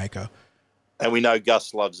playmaker. And we know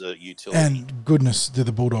Gus loves a utility. And goodness, do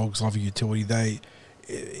the Bulldogs love a utility.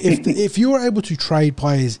 If you are able to trade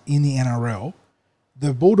players in the NRL,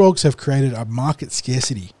 the Bulldogs have created a market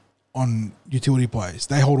scarcity on utility players.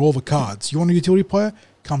 They hold all the cards. You want a utility player?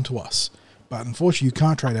 Come to us. But unfortunately, you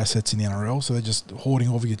can't trade assets in the NRL, so they're just hoarding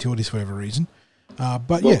all the utilities for whatever reason. Brad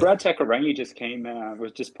Takarangi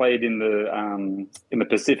just played in the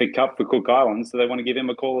Pacific Cup for Cook Islands, so they want to give him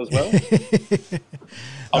a call as well.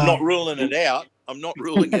 I'm not ruling it out.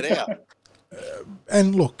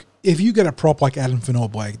 And look, if you get a prop like Adam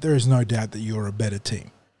Fanua-Blake, there is no doubt that you're a better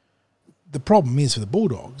team. The problem is for the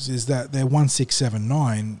Bulldogs is that they're 1, 6, 7,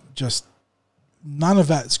 9. Just none of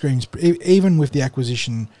that screams. Even with the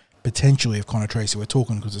acquisition potentially of Connor Tracy, we're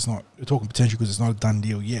talking potential because it's not a done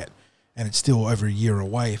deal yet, and it's still over a year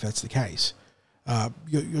away if that's the case.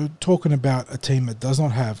 You're talking about a team that does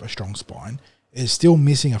not have a strong spine, is still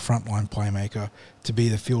missing a frontline playmaker to be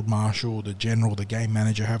the field marshal, the general, the game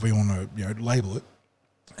manager, however you want to label it,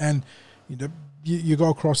 and you go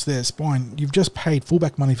across their spine. You've just paid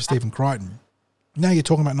fullback money for Stephen Crichton. Now you're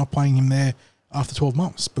talking about not playing him there after 12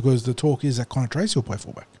 months because the talk is that Connor Tracy will play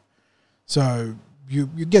fullback. So you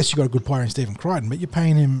guess you got a good player in Stephen Crichton, but you're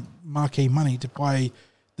paying him marquee money to play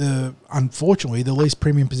unfortunately the least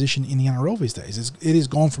premium position in the NRL these days. It has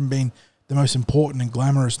gone from being the most important and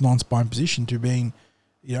glamorous non-spine position to being,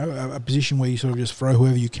 a position where you sort of just throw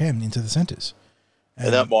whoever you can into the centres.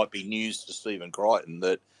 And that might be news to Stephen Crichton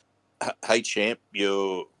that, hey champ,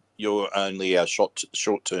 you're only our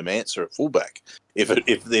short-term answer at fullback. If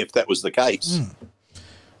that was the case,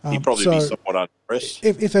 he'd probably be somewhat unimpressed.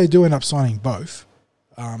 If they do end up signing both,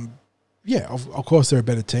 of course they're a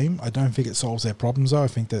better team. I don't think it solves their problems though. I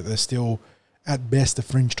think that they're still at best a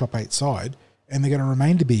fringe top 8 side, and they're going to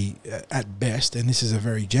remain to be at best. And this is a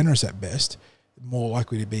very generous at best, more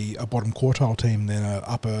likely to be a bottom quartile team than a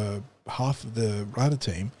upper half of the ladder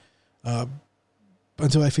team.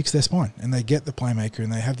 Until they fix their spine and they get the playmaker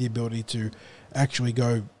and they have the ability to actually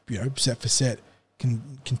go, set for set,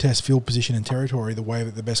 contest field position and territory the way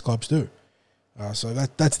that the best clubs do. So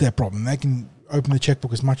that's their problem. They can open the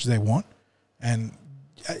checkbook as much as they want. And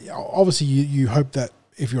obviously you hope that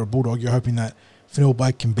if you're a Bulldog, you're hoping that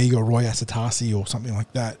Fanua-Blake can be your Roy Asatasi or something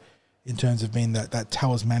like that in terms of being that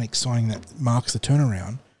talismanic signing that marks the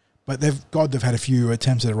turnaround. But they've had a few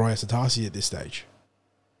attempts at a Roy Asatasi at this stage.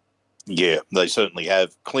 Yeah, they certainly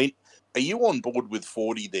have. Clint, are you on board with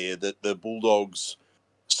 40 there that the Bulldogs'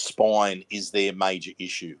 spine is their major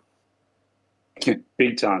issue?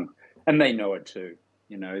 Big time. And they know it too.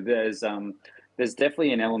 There's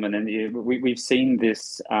definitely an element, and we've seen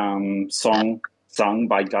this song sung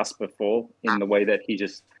by Gus before in the way that he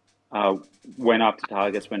just went after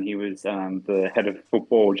targets when he was the head of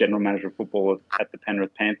football, general manager of football at the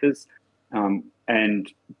Penrith Panthers.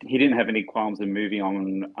 And he didn't have any qualms in moving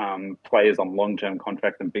on players on long-term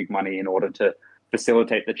contract and big money in order to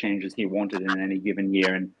facilitate the changes he wanted in any given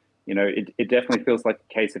year. And, it definitely feels like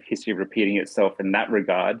a case of history repeating itself in that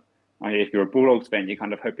regard. If you're a Bulldogs fan, you're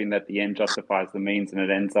kind of hoping that the end justifies the means, and it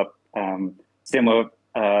ends up similar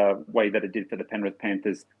way that it did for the Penrith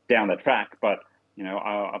Panthers down the track. But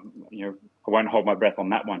I won't hold my breath on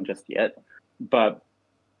that one just yet. But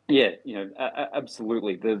yeah,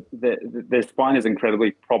 absolutely, the spine is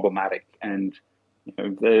incredibly problematic, and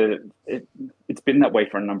it's been that way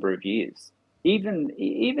for a number of years. Even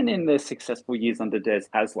in the successful years under Des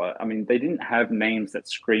Hasler, I mean, they didn't have names that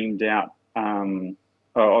screamed out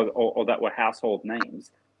or that were household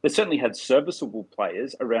names. They certainly had serviceable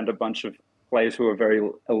players around a bunch of players who were very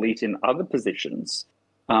elite in other positions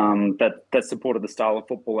that supported the style of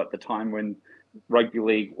football at the time when rugby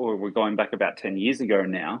league, or we're going back about 10 years ago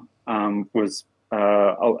now, was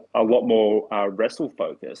a lot more wrestle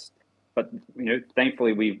focused. But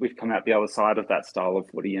thankfully we've come out the other side of that style of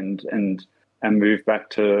footy and moved back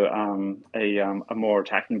to a more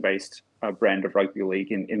attacking based brand of rugby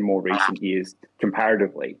league in more recent years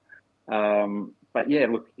comparatively. But yeah,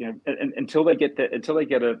 look, until they get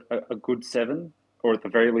a good 7, or at the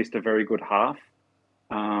very least a very good half.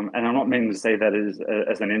 And I'm not meaning to say that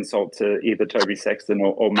as an insult to either Toby Sexton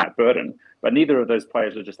or Matt Burton, but neither of those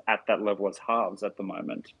players are just at that level as halves at the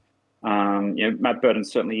moment. Matt Burton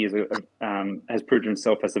certainly has proved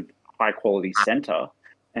himself as a high quality centre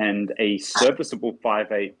and a serviceable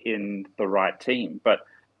 5'8" in the right team. But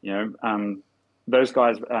those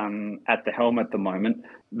guys at the helm at the moment,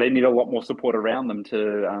 they need a lot more support around them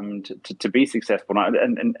to be successful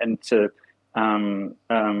and to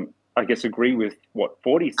I guess agree with what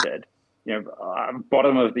 40 said.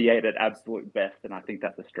 Bottom of the 8 at absolute best, and I think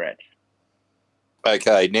that's a stretch.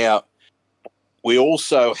 Okay, now we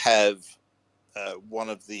also have one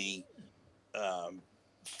of the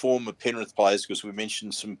former Penrith players, because we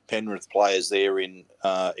mentioned some Penrith players there in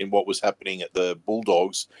what was happening at the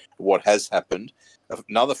Bulldogs, what has happened.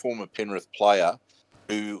 Another former Penrith player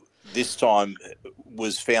who this time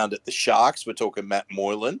was found at the Sharks, we're talking Matt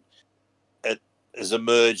Moylan, has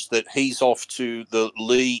emerged that he's off to the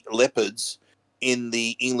Lee Leopards in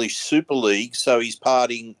the English Super League, so he's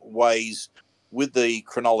parting ways with the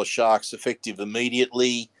Cronulla Sharks effective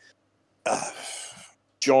immediately.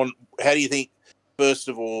 John, how do you think, first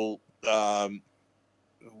of all,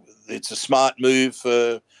 it's a smart move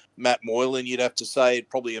for Matt Moylan, you'd have to say,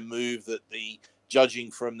 probably a move that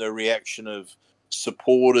judging from the reaction of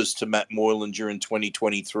supporters to Matt Moylan during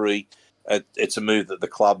 2023, it's a move that the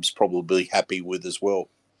club's probably happy with as well.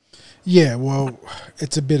 Yeah, well,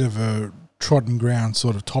 it's a bit of a trodden ground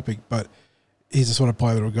sort of topic, but he's the sort of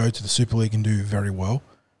player that will go to the Super League and do very well.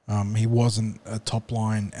 He wasn't a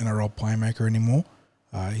top-line NRL playmaker anymore.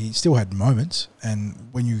 He still had moments, and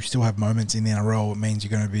when you still have moments in the NRL, it means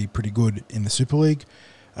you're going to be pretty good in the Super League.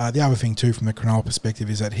 The other thing, too, from the Cronulla perspective,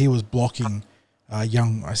 is that he was blocking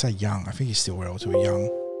young. I say young. I think he's still relatively young.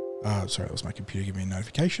 Sorry, that was my computer giving me a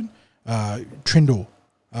notification. Trindle,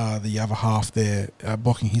 the other half there,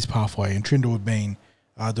 blocking his pathway, and Trindle had been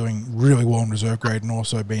doing really well in reserve grade and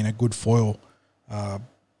also being a good foil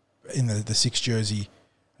in the 6 jersey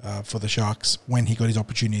for the Sharks when he got his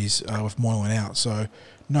opportunities with Moylan out. So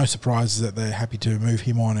no surprises that they're happy to move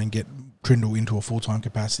him on and get Trindle into a full-time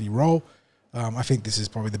capacity role. I think this is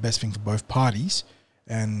probably the best thing for both parties.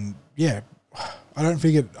 And yeah, I don't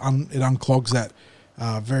think it unclogs that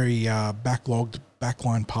very backlogged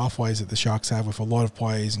backline pathways that the Sharks have with a lot of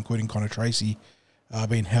players, including Connor Tracy,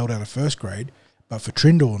 being held out of first grade. But for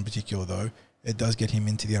Trindle in particular, though, it does get him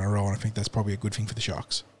into the NRL, and I think that's probably a good thing for the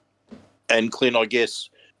Sharks. And Clint, I guess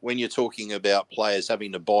when you're talking about players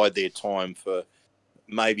having to bide their time for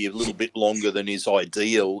maybe a little bit longer than is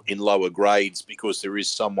ideal in lower grades because there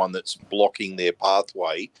is someone that's blocking their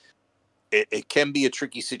pathway, it can be a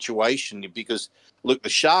tricky situation because, look, the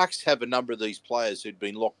Sharks have a number of these players who'd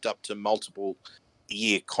been locked up to multiple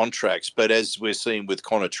year contracts, but as we're seeing with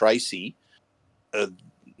Connor Tracy,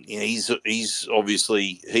 he's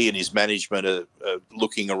obviously, he and his management are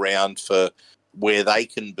looking around for where they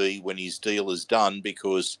can be when his deal is done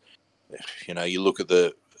because, you look at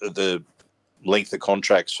the length of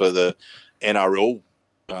contracts for the NRL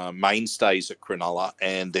mainstays at Cronulla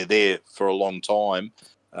and they're there for a long time.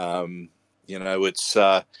 It's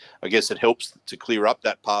I guess it helps to clear up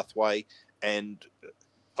that pathway and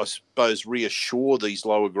I suppose reassure these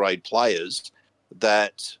lower grade players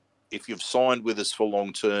that if you've signed with us for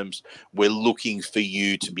long terms, we're looking for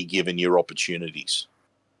you to be given your opportunities.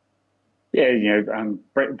 Yeah,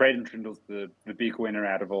 Braden Trindle's the big winner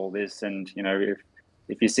out of all this, and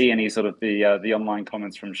if you see any sort of the online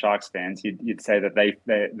comments from Sharks fans, you'd say that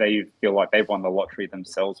they feel like they've won the lottery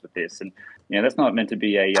themselves with this, and that's not meant to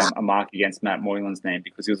be a mark against Matt Moylan's name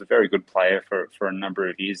because he was a very good player for a number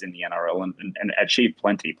of years in the NRL and achieved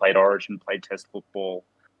plenty. Played Origin, played Test football,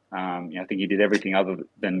 I think he did everything other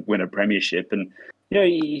than win a premiership. And,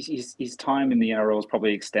 his time in the NRL was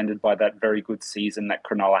probably extended by that very good season that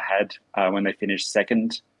Cronulla had when they finished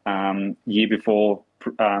second year before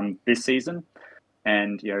this season.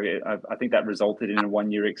 And, I think that resulted in a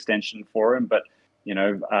 1-year extension for him. But,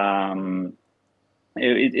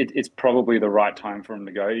 it's probably the right time for him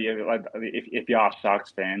to go. If you ask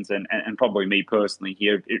Sharks fans and probably me personally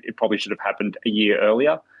here, it probably should have happened a year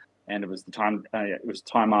earlier. And it was the time. It was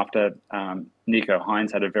time after Nico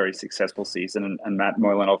Hines had a very successful season, and Matt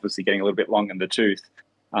Moylan obviously getting a little bit long in the tooth.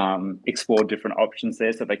 Explored different options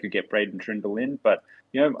there so they could get Braden Trindle in, but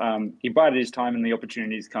he bided his time, and the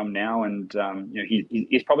opportunities come now, and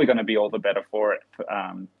he's probably going to be all the better for it,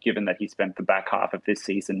 given that he spent the back half of this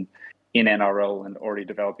season in NRL and already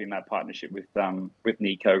developing that partnership with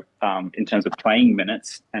Nico in terms of playing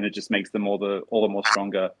minutes, and it just makes them all the more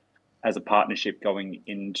stronger as a partnership going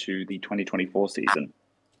into the 2024 season.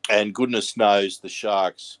 And goodness knows the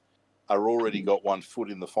Sharks are already got one foot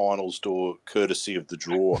in the finals door, courtesy of the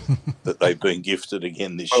draw that they've been gifted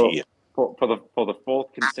again this year. For the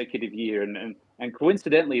fourth consecutive year, and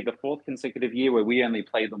coincidentally, the fourth consecutive year where we only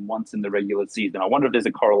play them once in the regular season. I wonder if there's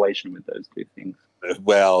a correlation with those two things.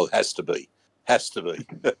 Well, has to be.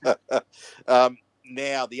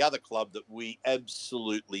 Now, the other club that we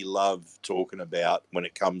absolutely love talking about when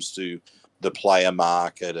it comes to the player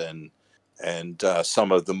market and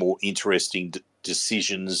some of the more interesting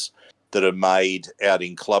decisions that are made out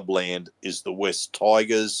in clubland is the West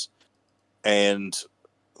Tigers, and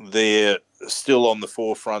they're still on the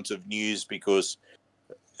forefront of news because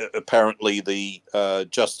apparently the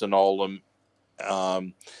Justin Olam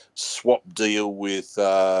swap deal with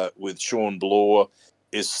Sean Bloor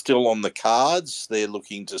is still on the cards. They're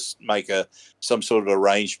looking to make some sort of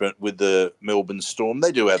arrangement with the Melbourne Storm.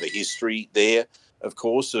 They do have a history there, of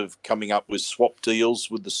course, of coming up with swap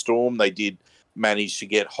deals with the Storm. They did manage to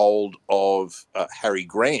get hold of Harry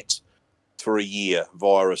Grant for a year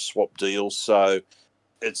via a swap deal. So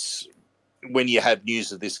it's when you have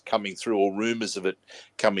news of this coming through or rumours of it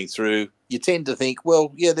coming through, you tend to think,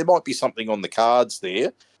 well, yeah, there might be something on the cards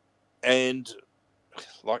there. And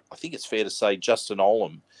I think it's fair to say Justin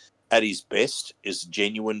Olam at his best is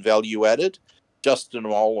genuine value added. Justin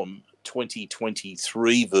Olam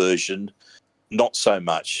 2023 version, not so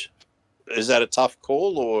much. Is that a tough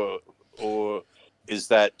call or is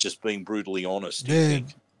that just being brutally honest, do you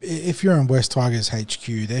think? If you're in West Tigers HQ,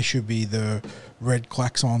 there should be the red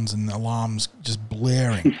klaxons and alarms just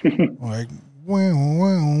blaring. Like,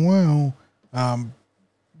 wow.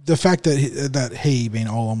 The fact that he, being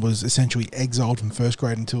Olam, was essentially exiled from first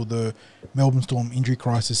grade until the Melbourne Storm injury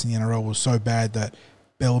crisis in the NRL was so bad that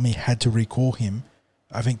Bellamy had to recall him,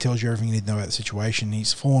 I think tells you everything you need to know about the situation.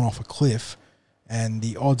 He's fallen off a cliff, and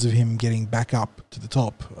the odds of him getting back up to the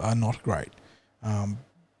top are not great.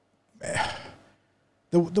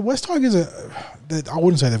 The West Tigers I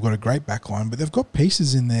wouldn't say they've got a great backline, but they've got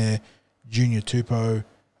pieces in there. Junior Tupou,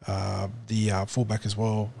 the fullback as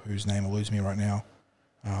well, whose name will lose me right now.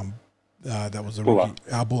 That was the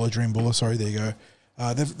rookie. Dream Buller, sorry, there you go.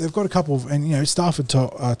 They've got a couple of, and Stafford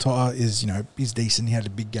To'a is, he's decent. He had a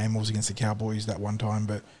big game, was against the Cowboys that one time,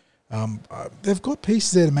 but they've got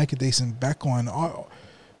pieces there to make a decent backline.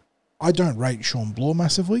 I don't rate Sean Bloor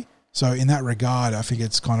massively, so in that regard, I think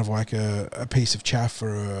it's kind of like a piece of chaff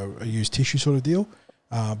or a used tissue sort of deal.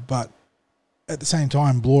 But at the same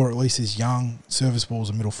time, Bloor at least is young, serviceable as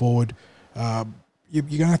a middle forward. You're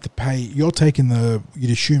going to have to pay. You'd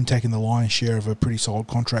assume taking the lion's share of a pretty solid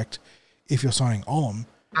contract if you're signing Olam.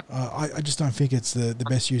 I just don't think it's the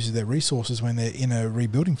best use of their resources when they're in a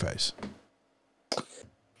rebuilding phase.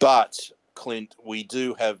 But, Clint, we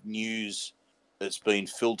do have news that's been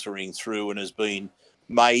filtering through and has been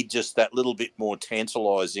made just that little bit more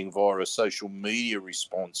tantalising via a social media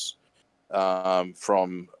response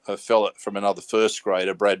from a fella from another first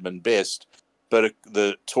grader, Bradman Best. But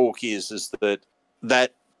the talk is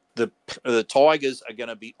that the Tigers are going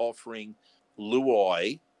to be offering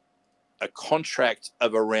Luai a contract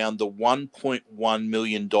of around the $1.1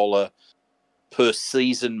 million per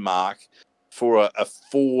season mark for a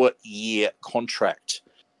 4-year contract.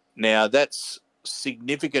 Now, that's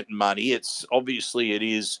significant money. It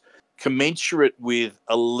is commensurate with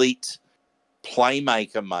elite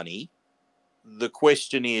playmaker money. The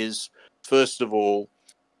question is, first of all,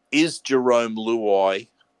 is Jerome Luai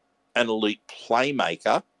an elite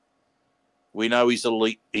playmaker? We know he's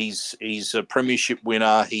elite. He's a premiership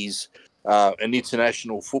winner. He's an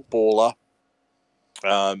international footballer.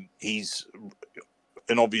 He's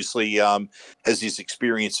obviously has his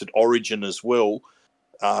experience at Origin as well.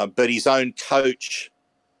 But his own coach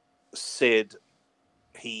said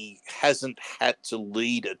he hasn't had to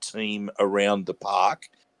lead a team around the park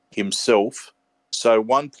himself. So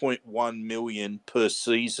 1.1 million per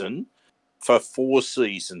season for 4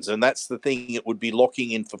 seasons. And that's the thing, it would be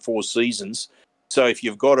locking in for 4 seasons. So if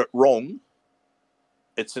you've got it wrong,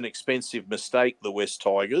 it's an expensive mistake, the West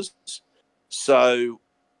Tigers. So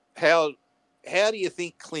how do you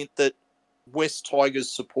think, Clint, that West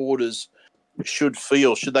Tigers supporters should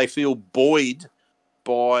feel? Should they feel buoyed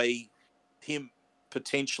by him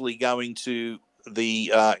potentially going to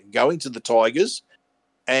the Tigers?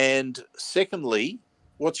 And secondly,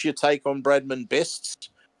 what's your take on Bradman Best's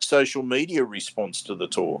social media response to the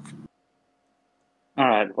talk? All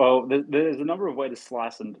right. Well, there's a number of ways to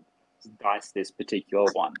slice and dice this particular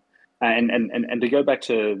one. And to go back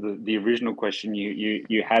to the original question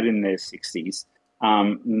you had in the 60s,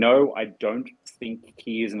 no, I don't think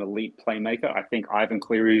he is an elite playmaker. I think Ivan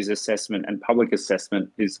Cleary's assessment and public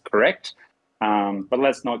assessment is correct. But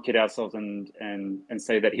let's not kid ourselves and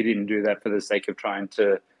say that he didn't do that for the sake of trying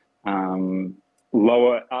to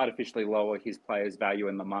artificially lower his players' value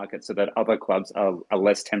in the market so that other clubs are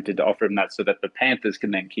less tempted to offer him that, so that the Panthers can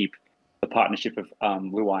then keep the partnership of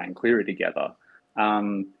Luai and Cleary together.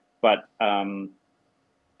 But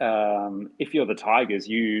if you're the Tigers,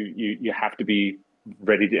 you have to be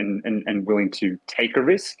ready to, and willing to take a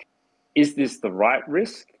risk. Is this the right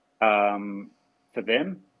risk for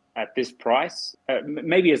them at this price?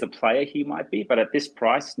 Maybe as a player he might be, but at this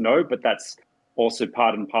price, no. But that's also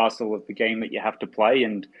part and parcel of the game that you have to play,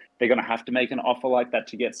 and they're going to have to make an offer like that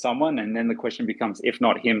to get someone. And then the question becomes, if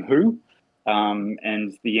not him, who?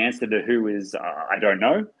 And the answer to who is I don't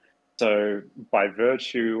know. So by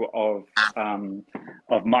virtue of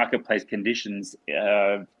marketplace conditions,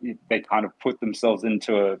 they kind of put themselves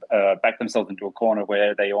back themselves into a corner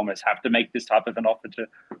where they almost have to make this type of an offer to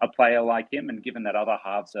a player like him. And given that other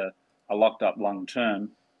halves are locked up long term,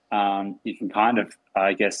 you can kind of,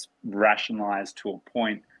 I guess, rationalize to a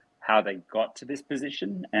point how they got to this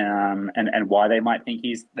position and why they might think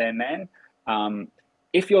he's their man.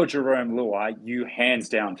 If you're Jerome Luai, you hands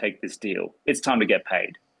down take this deal. It's time to get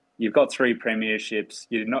paid. You've got 3 premierships.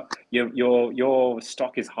 Your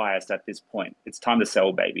stock is highest at this point. It's time to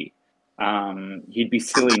sell, baby. He'd be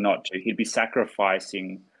silly not to. He'd be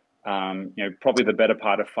sacrificing, probably the better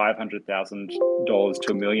part of $500,000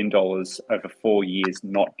 to $1 million over 4 years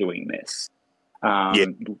not doing this.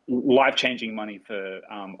 Life-changing money for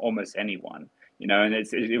almost anyone, and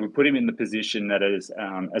it would put him in the position that as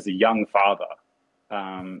a young father,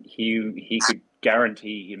 he could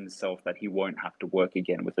guarantee himself that he won't have to work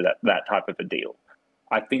again with that type of a deal.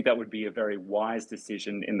 I think that would be a very wise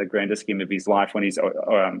decision in the grander scheme of his life when he's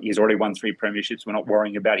already won 3 premierships. We're not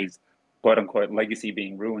worrying about his quote-unquote legacy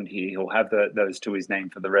being ruined here. He'll have those to his name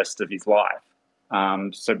for the rest of his life.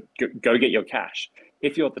 So go get your cash.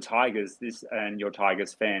 If you're the Tigers, and you're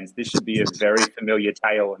Tigers fans, this should be a very familiar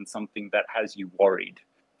tale and something that has you worried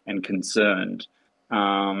and concerned.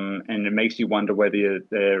 And it makes you wonder whether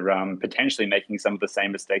they're potentially making some of the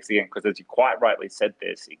same mistakes again, because as you quite rightly said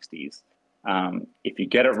there, 60s, if you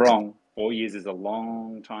get it wrong, 4 years is a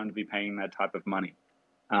long time to be paying that type of money.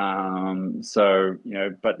 But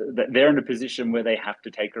they're in a position where they have to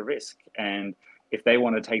take a risk. And if they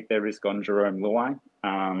want to take their risk on Jerome Luai,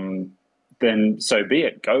 then so be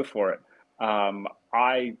it, go for it.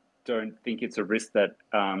 I don't think it's a risk that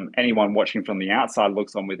anyone watching from the outside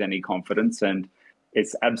looks on with any confidence, and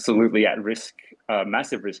it's absolutely at risk,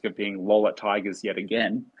 massive risk of being lol at Tigers yet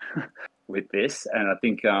again with this. And I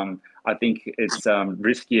think it's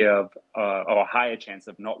riskier or a higher chance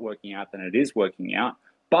of not working out than it is working out.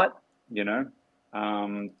 But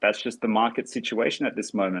that's just the market situation at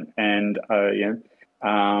this moment. And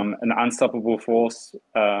an unstoppable force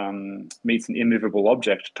meets an immovable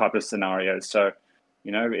object type of scenario. So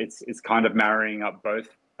it's kind of marrying up both.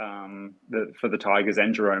 For the Tigers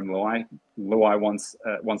and Jerome Luai. Luai wants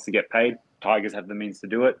to get paid. Tigers have the means to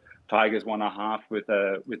do it. Tigers want a half with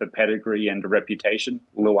a pedigree and a reputation.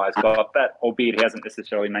 Luai's got that, albeit he hasn't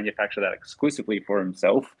necessarily manufactured that exclusively for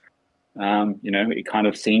himself. It kind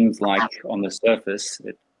of seems like on the surface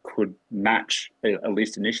it could match, at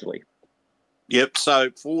least initially. Yep. So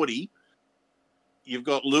 40, you've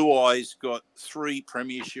got Luai's got 3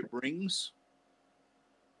 premiership rings.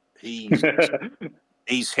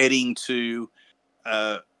 He's heading to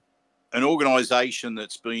an organisation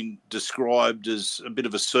that's been described as a bit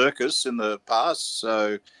of a circus in the past.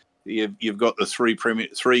 So you've got the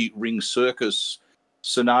 3 ring circus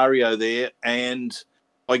scenario there, and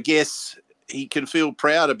I guess he can feel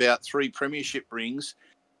proud about 3 premiership rings.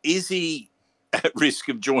 Is he at risk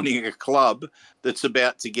of joining a club that's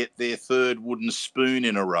about to get their 3rd wooden spoon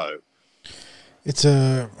in a row? It's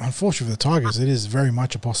unfortunate for the Tigers. It is very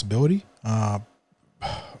much a possibility.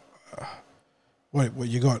 What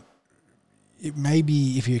you got? It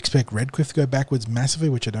maybe if you expect Redcliffe to go backwards massively,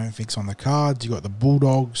 which I don't think's on the cards. You got the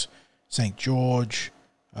Bulldogs, St. George.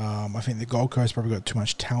 I think the Gold Coast probably got too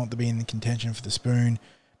much talent to be in the contention for the spoon.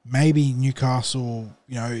 Maybe Newcastle,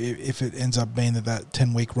 if it ends up being that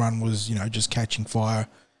 10-week run was, just catching fire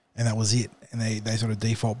and that was it, and they sort of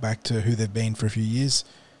default back to who they've been for a few years.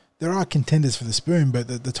 There are contenders for the spoon, but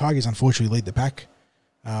the Tigers unfortunately lead the pack.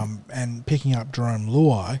 And picking up Jerome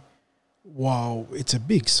Luai, while it's a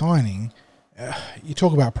big signing, you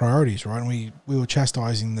talk about priorities, right? And we were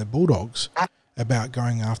chastising the Bulldogs about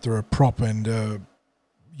going after a prop and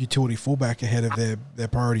utility fullback ahead of their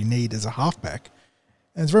priority need as a halfback.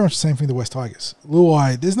 And it's very much the same thing with the West Tigers.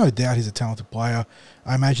 Luai, there's no doubt he's a talented player.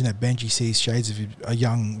 I imagine that Benji sees shades of a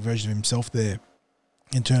young version of himself there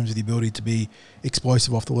in terms of the ability to be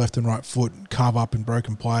explosive off the left and right foot, carve up in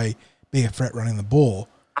broken play, be a threat running the ball.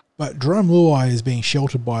 But Jerome Luai is being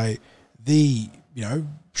sheltered by the,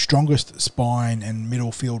 strongest spine and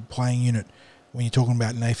middle field playing unit when you're talking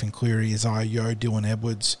about Nathan Cleary, Isaiah Yeo, Dylan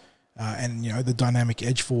Edwards, and, the dynamic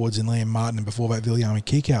edge forwards in Liam Martin and before that Viliami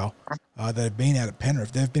Kikau that have been out at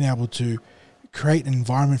Penrith. They've been able to create an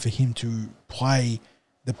environment for him to play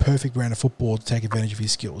the perfect brand of football to take advantage of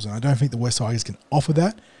his skills. And I don't think the West Tigers can offer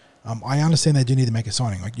that. I understand they do need to make a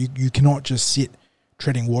signing. Like you cannot just sit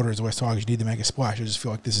treading water as the West Tigers. You need to make a splash. I just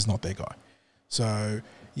feel like this is not their guy. So,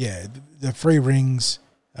 yeah, the free rings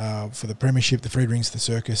for the premiership, the free rings for the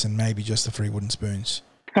circus, and maybe just the free wooden spoons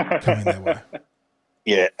coming their way.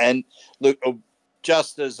 Yeah, and look,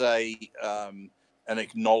 just as an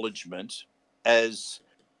acknowledgement, as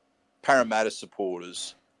Parramatta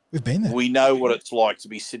supporters, we've been there. We know what it's like to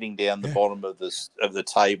be sitting down the bottom of the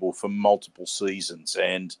table for multiple seasons,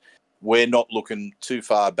 and we're not looking too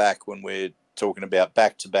far back when we're talking about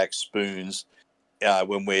back-to-back spoons.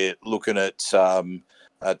 When we're looking at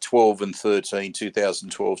 12 and 13,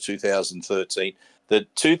 2012, 2013, the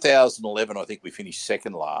 2011, I think we finished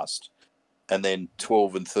second last. And then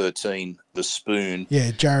 12 and 13, the spoon.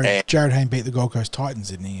 Yeah, Jared Hayne beat the Gold Coast Titans,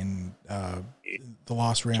 didn't he, in the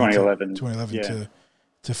last round 2011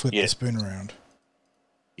 to flip the spoon around.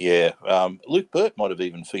 Yeah, Luke Burt might have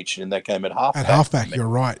even featured in that game at halfback. At halfback, you're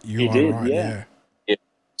right. You are right, yeah.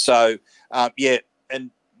 So,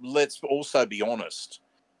 and let's also be honest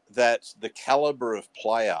that the calibre of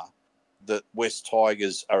player that West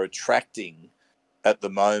Tigers are attracting at the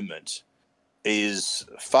moment is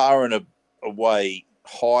far and away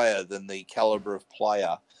higher than the calibre of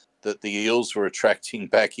player that the Eels were attracting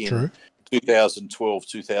back in 2012,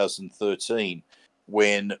 2013,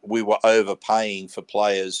 when we were overpaying for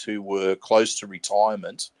players who were close to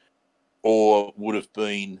retirement or would have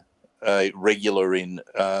been regular in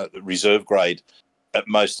reserve grade at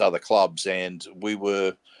most other clubs, and we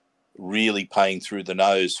were really paying through the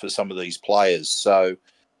nose for some of these players. So,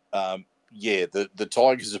 the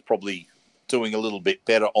Tigers are probably doing a little bit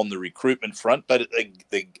better on the recruitment front, but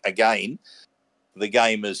again, the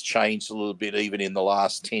game has changed a little bit even in the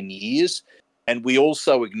last 10 years. And we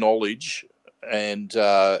also acknowledge, and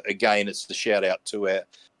again, it's the shout out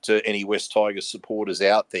to any West Tigers supporters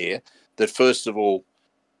out there, that first of all,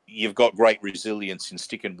 you've got great resilience in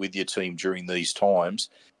sticking with your team during these times.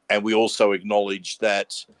 And we also acknowledge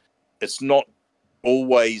that it's not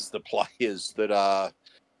always the players that are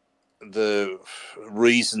the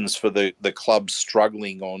reasons for the club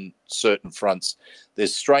struggling on certain fronts.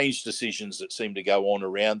 There's strange decisions that seem to go on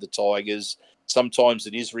around the Tigers. Sometimes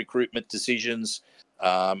it is recruitment decisions.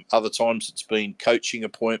 Other times it's been coaching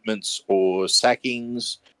appointments or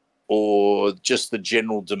sackings or just the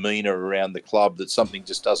general demeanour around the club that something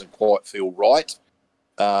just doesn't quite feel right.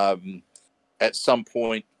 At some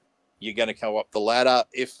point, you're going to go up the ladder.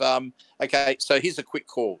 Okay, so here's a quick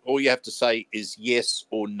call. All you have to say is yes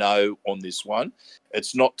or no on this one.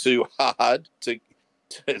 It's not too hard to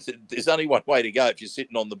there's only one way to go if you're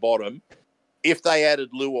sitting on the bottom. If they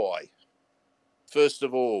added Luai, first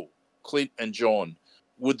of all, Clint and John,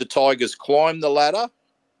 would the Tigers climb the ladder?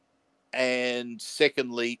 And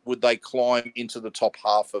secondly, would they climb into the top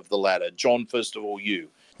half of the ladder? John, first of all, you.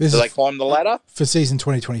 Do they climb the ladder? For season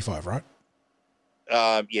 2025, right?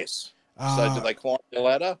 Yes. So do they climb the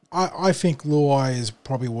ladder? I think Luai is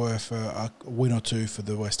probably worth a win or two for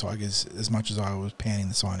the West Tigers as much as I was panning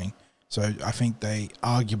the signing. So I think they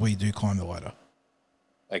arguably do climb the ladder.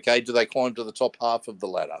 Okay, do they climb to the top half of the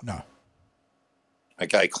ladder? No.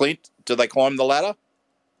 Okay, Clint, do they climb the ladder?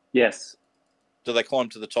 Yes. Do they climb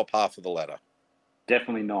to the top half of the ladder?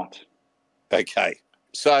 Definitely not. Okay,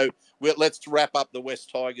 So let's wrap up the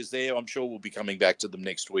West Tigers there. I'm sure we'll be coming back to them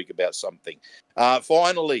next week about something.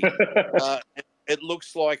 Finally, it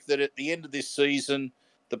looks like that at the end of this season,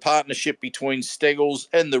 the partnership between Steggles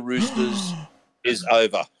and the Roosters is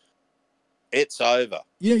over. It's over.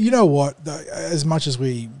 You know what? As much as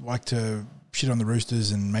we like to shit on the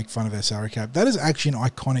Roosters and make fun of their salary cap, that is actually an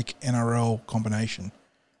iconic NRL combination.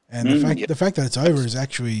 And the fact that it's over is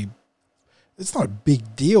actually, it's not a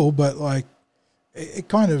big deal, but like it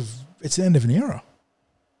kind of, it's the end of an era.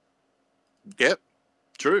 Yep,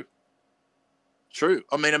 true.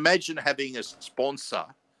 I mean, imagine having a sponsor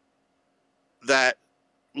that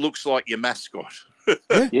looks like your mascot.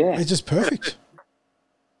 Yeah, it's just perfect.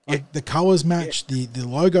 Like the colours match, the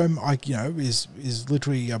logo, like, you know, is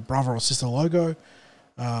literally a brother or sister logo.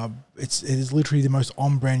 It is literally the most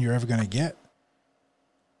on brand you're ever going to get.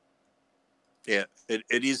 Yeah, it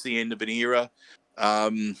is the end of an era.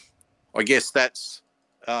 I guess that's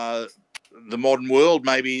the modern world.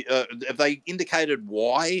 Maybe have they indicated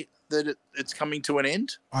why that it's coming to an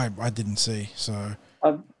end? I didn't see. So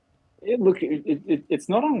it's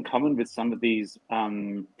not uncommon with some of these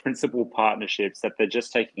principal partnerships that they're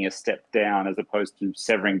just taking a step down as opposed to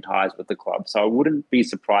severing ties with the club. So I wouldn't be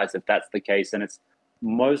surprised if that's the case, and it's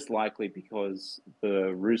most likely because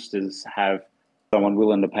the Roosters have someone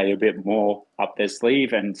willing to pay a bit more up their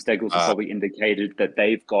sleeve, and Steggles has probably indicated that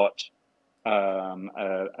they've got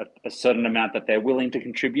a certain amount that they're willing to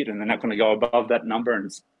contribute, and they're not going to go above that number.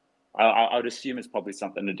 And I would assume it's probably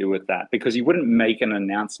something to do with that, because you wouldn't make an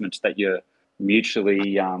announcement that you're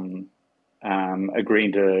mutually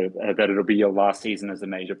agreeing to that it'll be your last season as a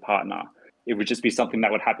major partner. It would just be something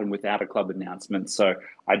that would happen without a club announcement. So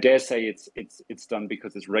I dare say it's done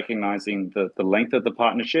because it's recognizing the length of the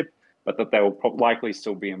partnership, but that they will likely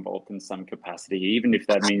still be involved in some capacity, even if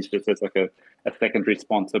that means just as like a secondary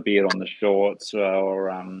sponsor, be it on the shorts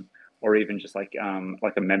or even just like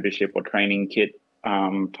a membership or training kit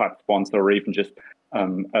type sponsor, or even just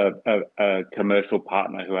a commercial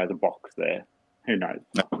partner who has a box there. Who knows?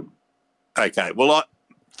 Okay, well,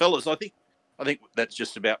 fellas, I think that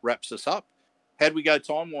just about wraps us up. How'd we go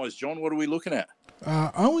time-wise, John? What are we looking at?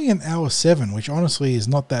 Only an hour 7, which honestly is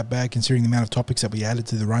not that bad considering the amount of topics that we added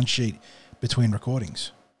to the run sheet between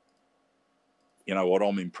recordings. You know what?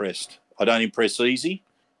 I'm impressed. I don't impress easy,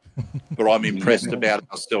 but I'm impressed about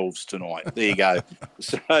ourselves tonight. There you go.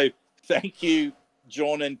 So thank you,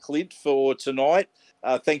 John and Clint, for tonight.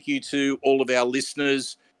 Thank you to all of our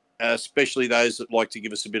listeners, especially those that like to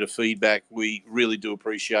give us a bit of feedback. We really do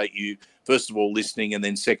appreciate you, first of all, listening, and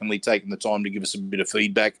then secondly, taking the time to give us a bit of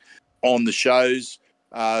feedback on the shows.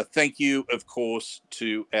 Thank you, of course,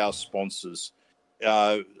 to our sponsors,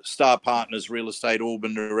 Star Partners Real Estate,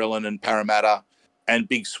 Auburn, Narellan and Parramatta, and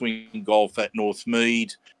Big Swing Golf at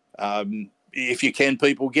Northmead. If you can,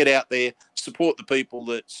 people, get out there, support the people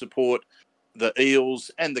that support the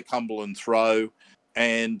Eels and the Cumberland Throw,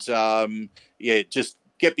 and just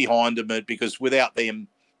get behind them, because without them,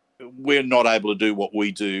 we're not able to do what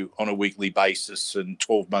we do on a weekly basis and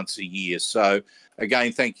 12 months a year. So,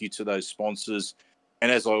 again, thank you to those sponsors.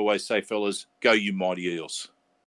 And as I always say, fellas, go you mighty Eels.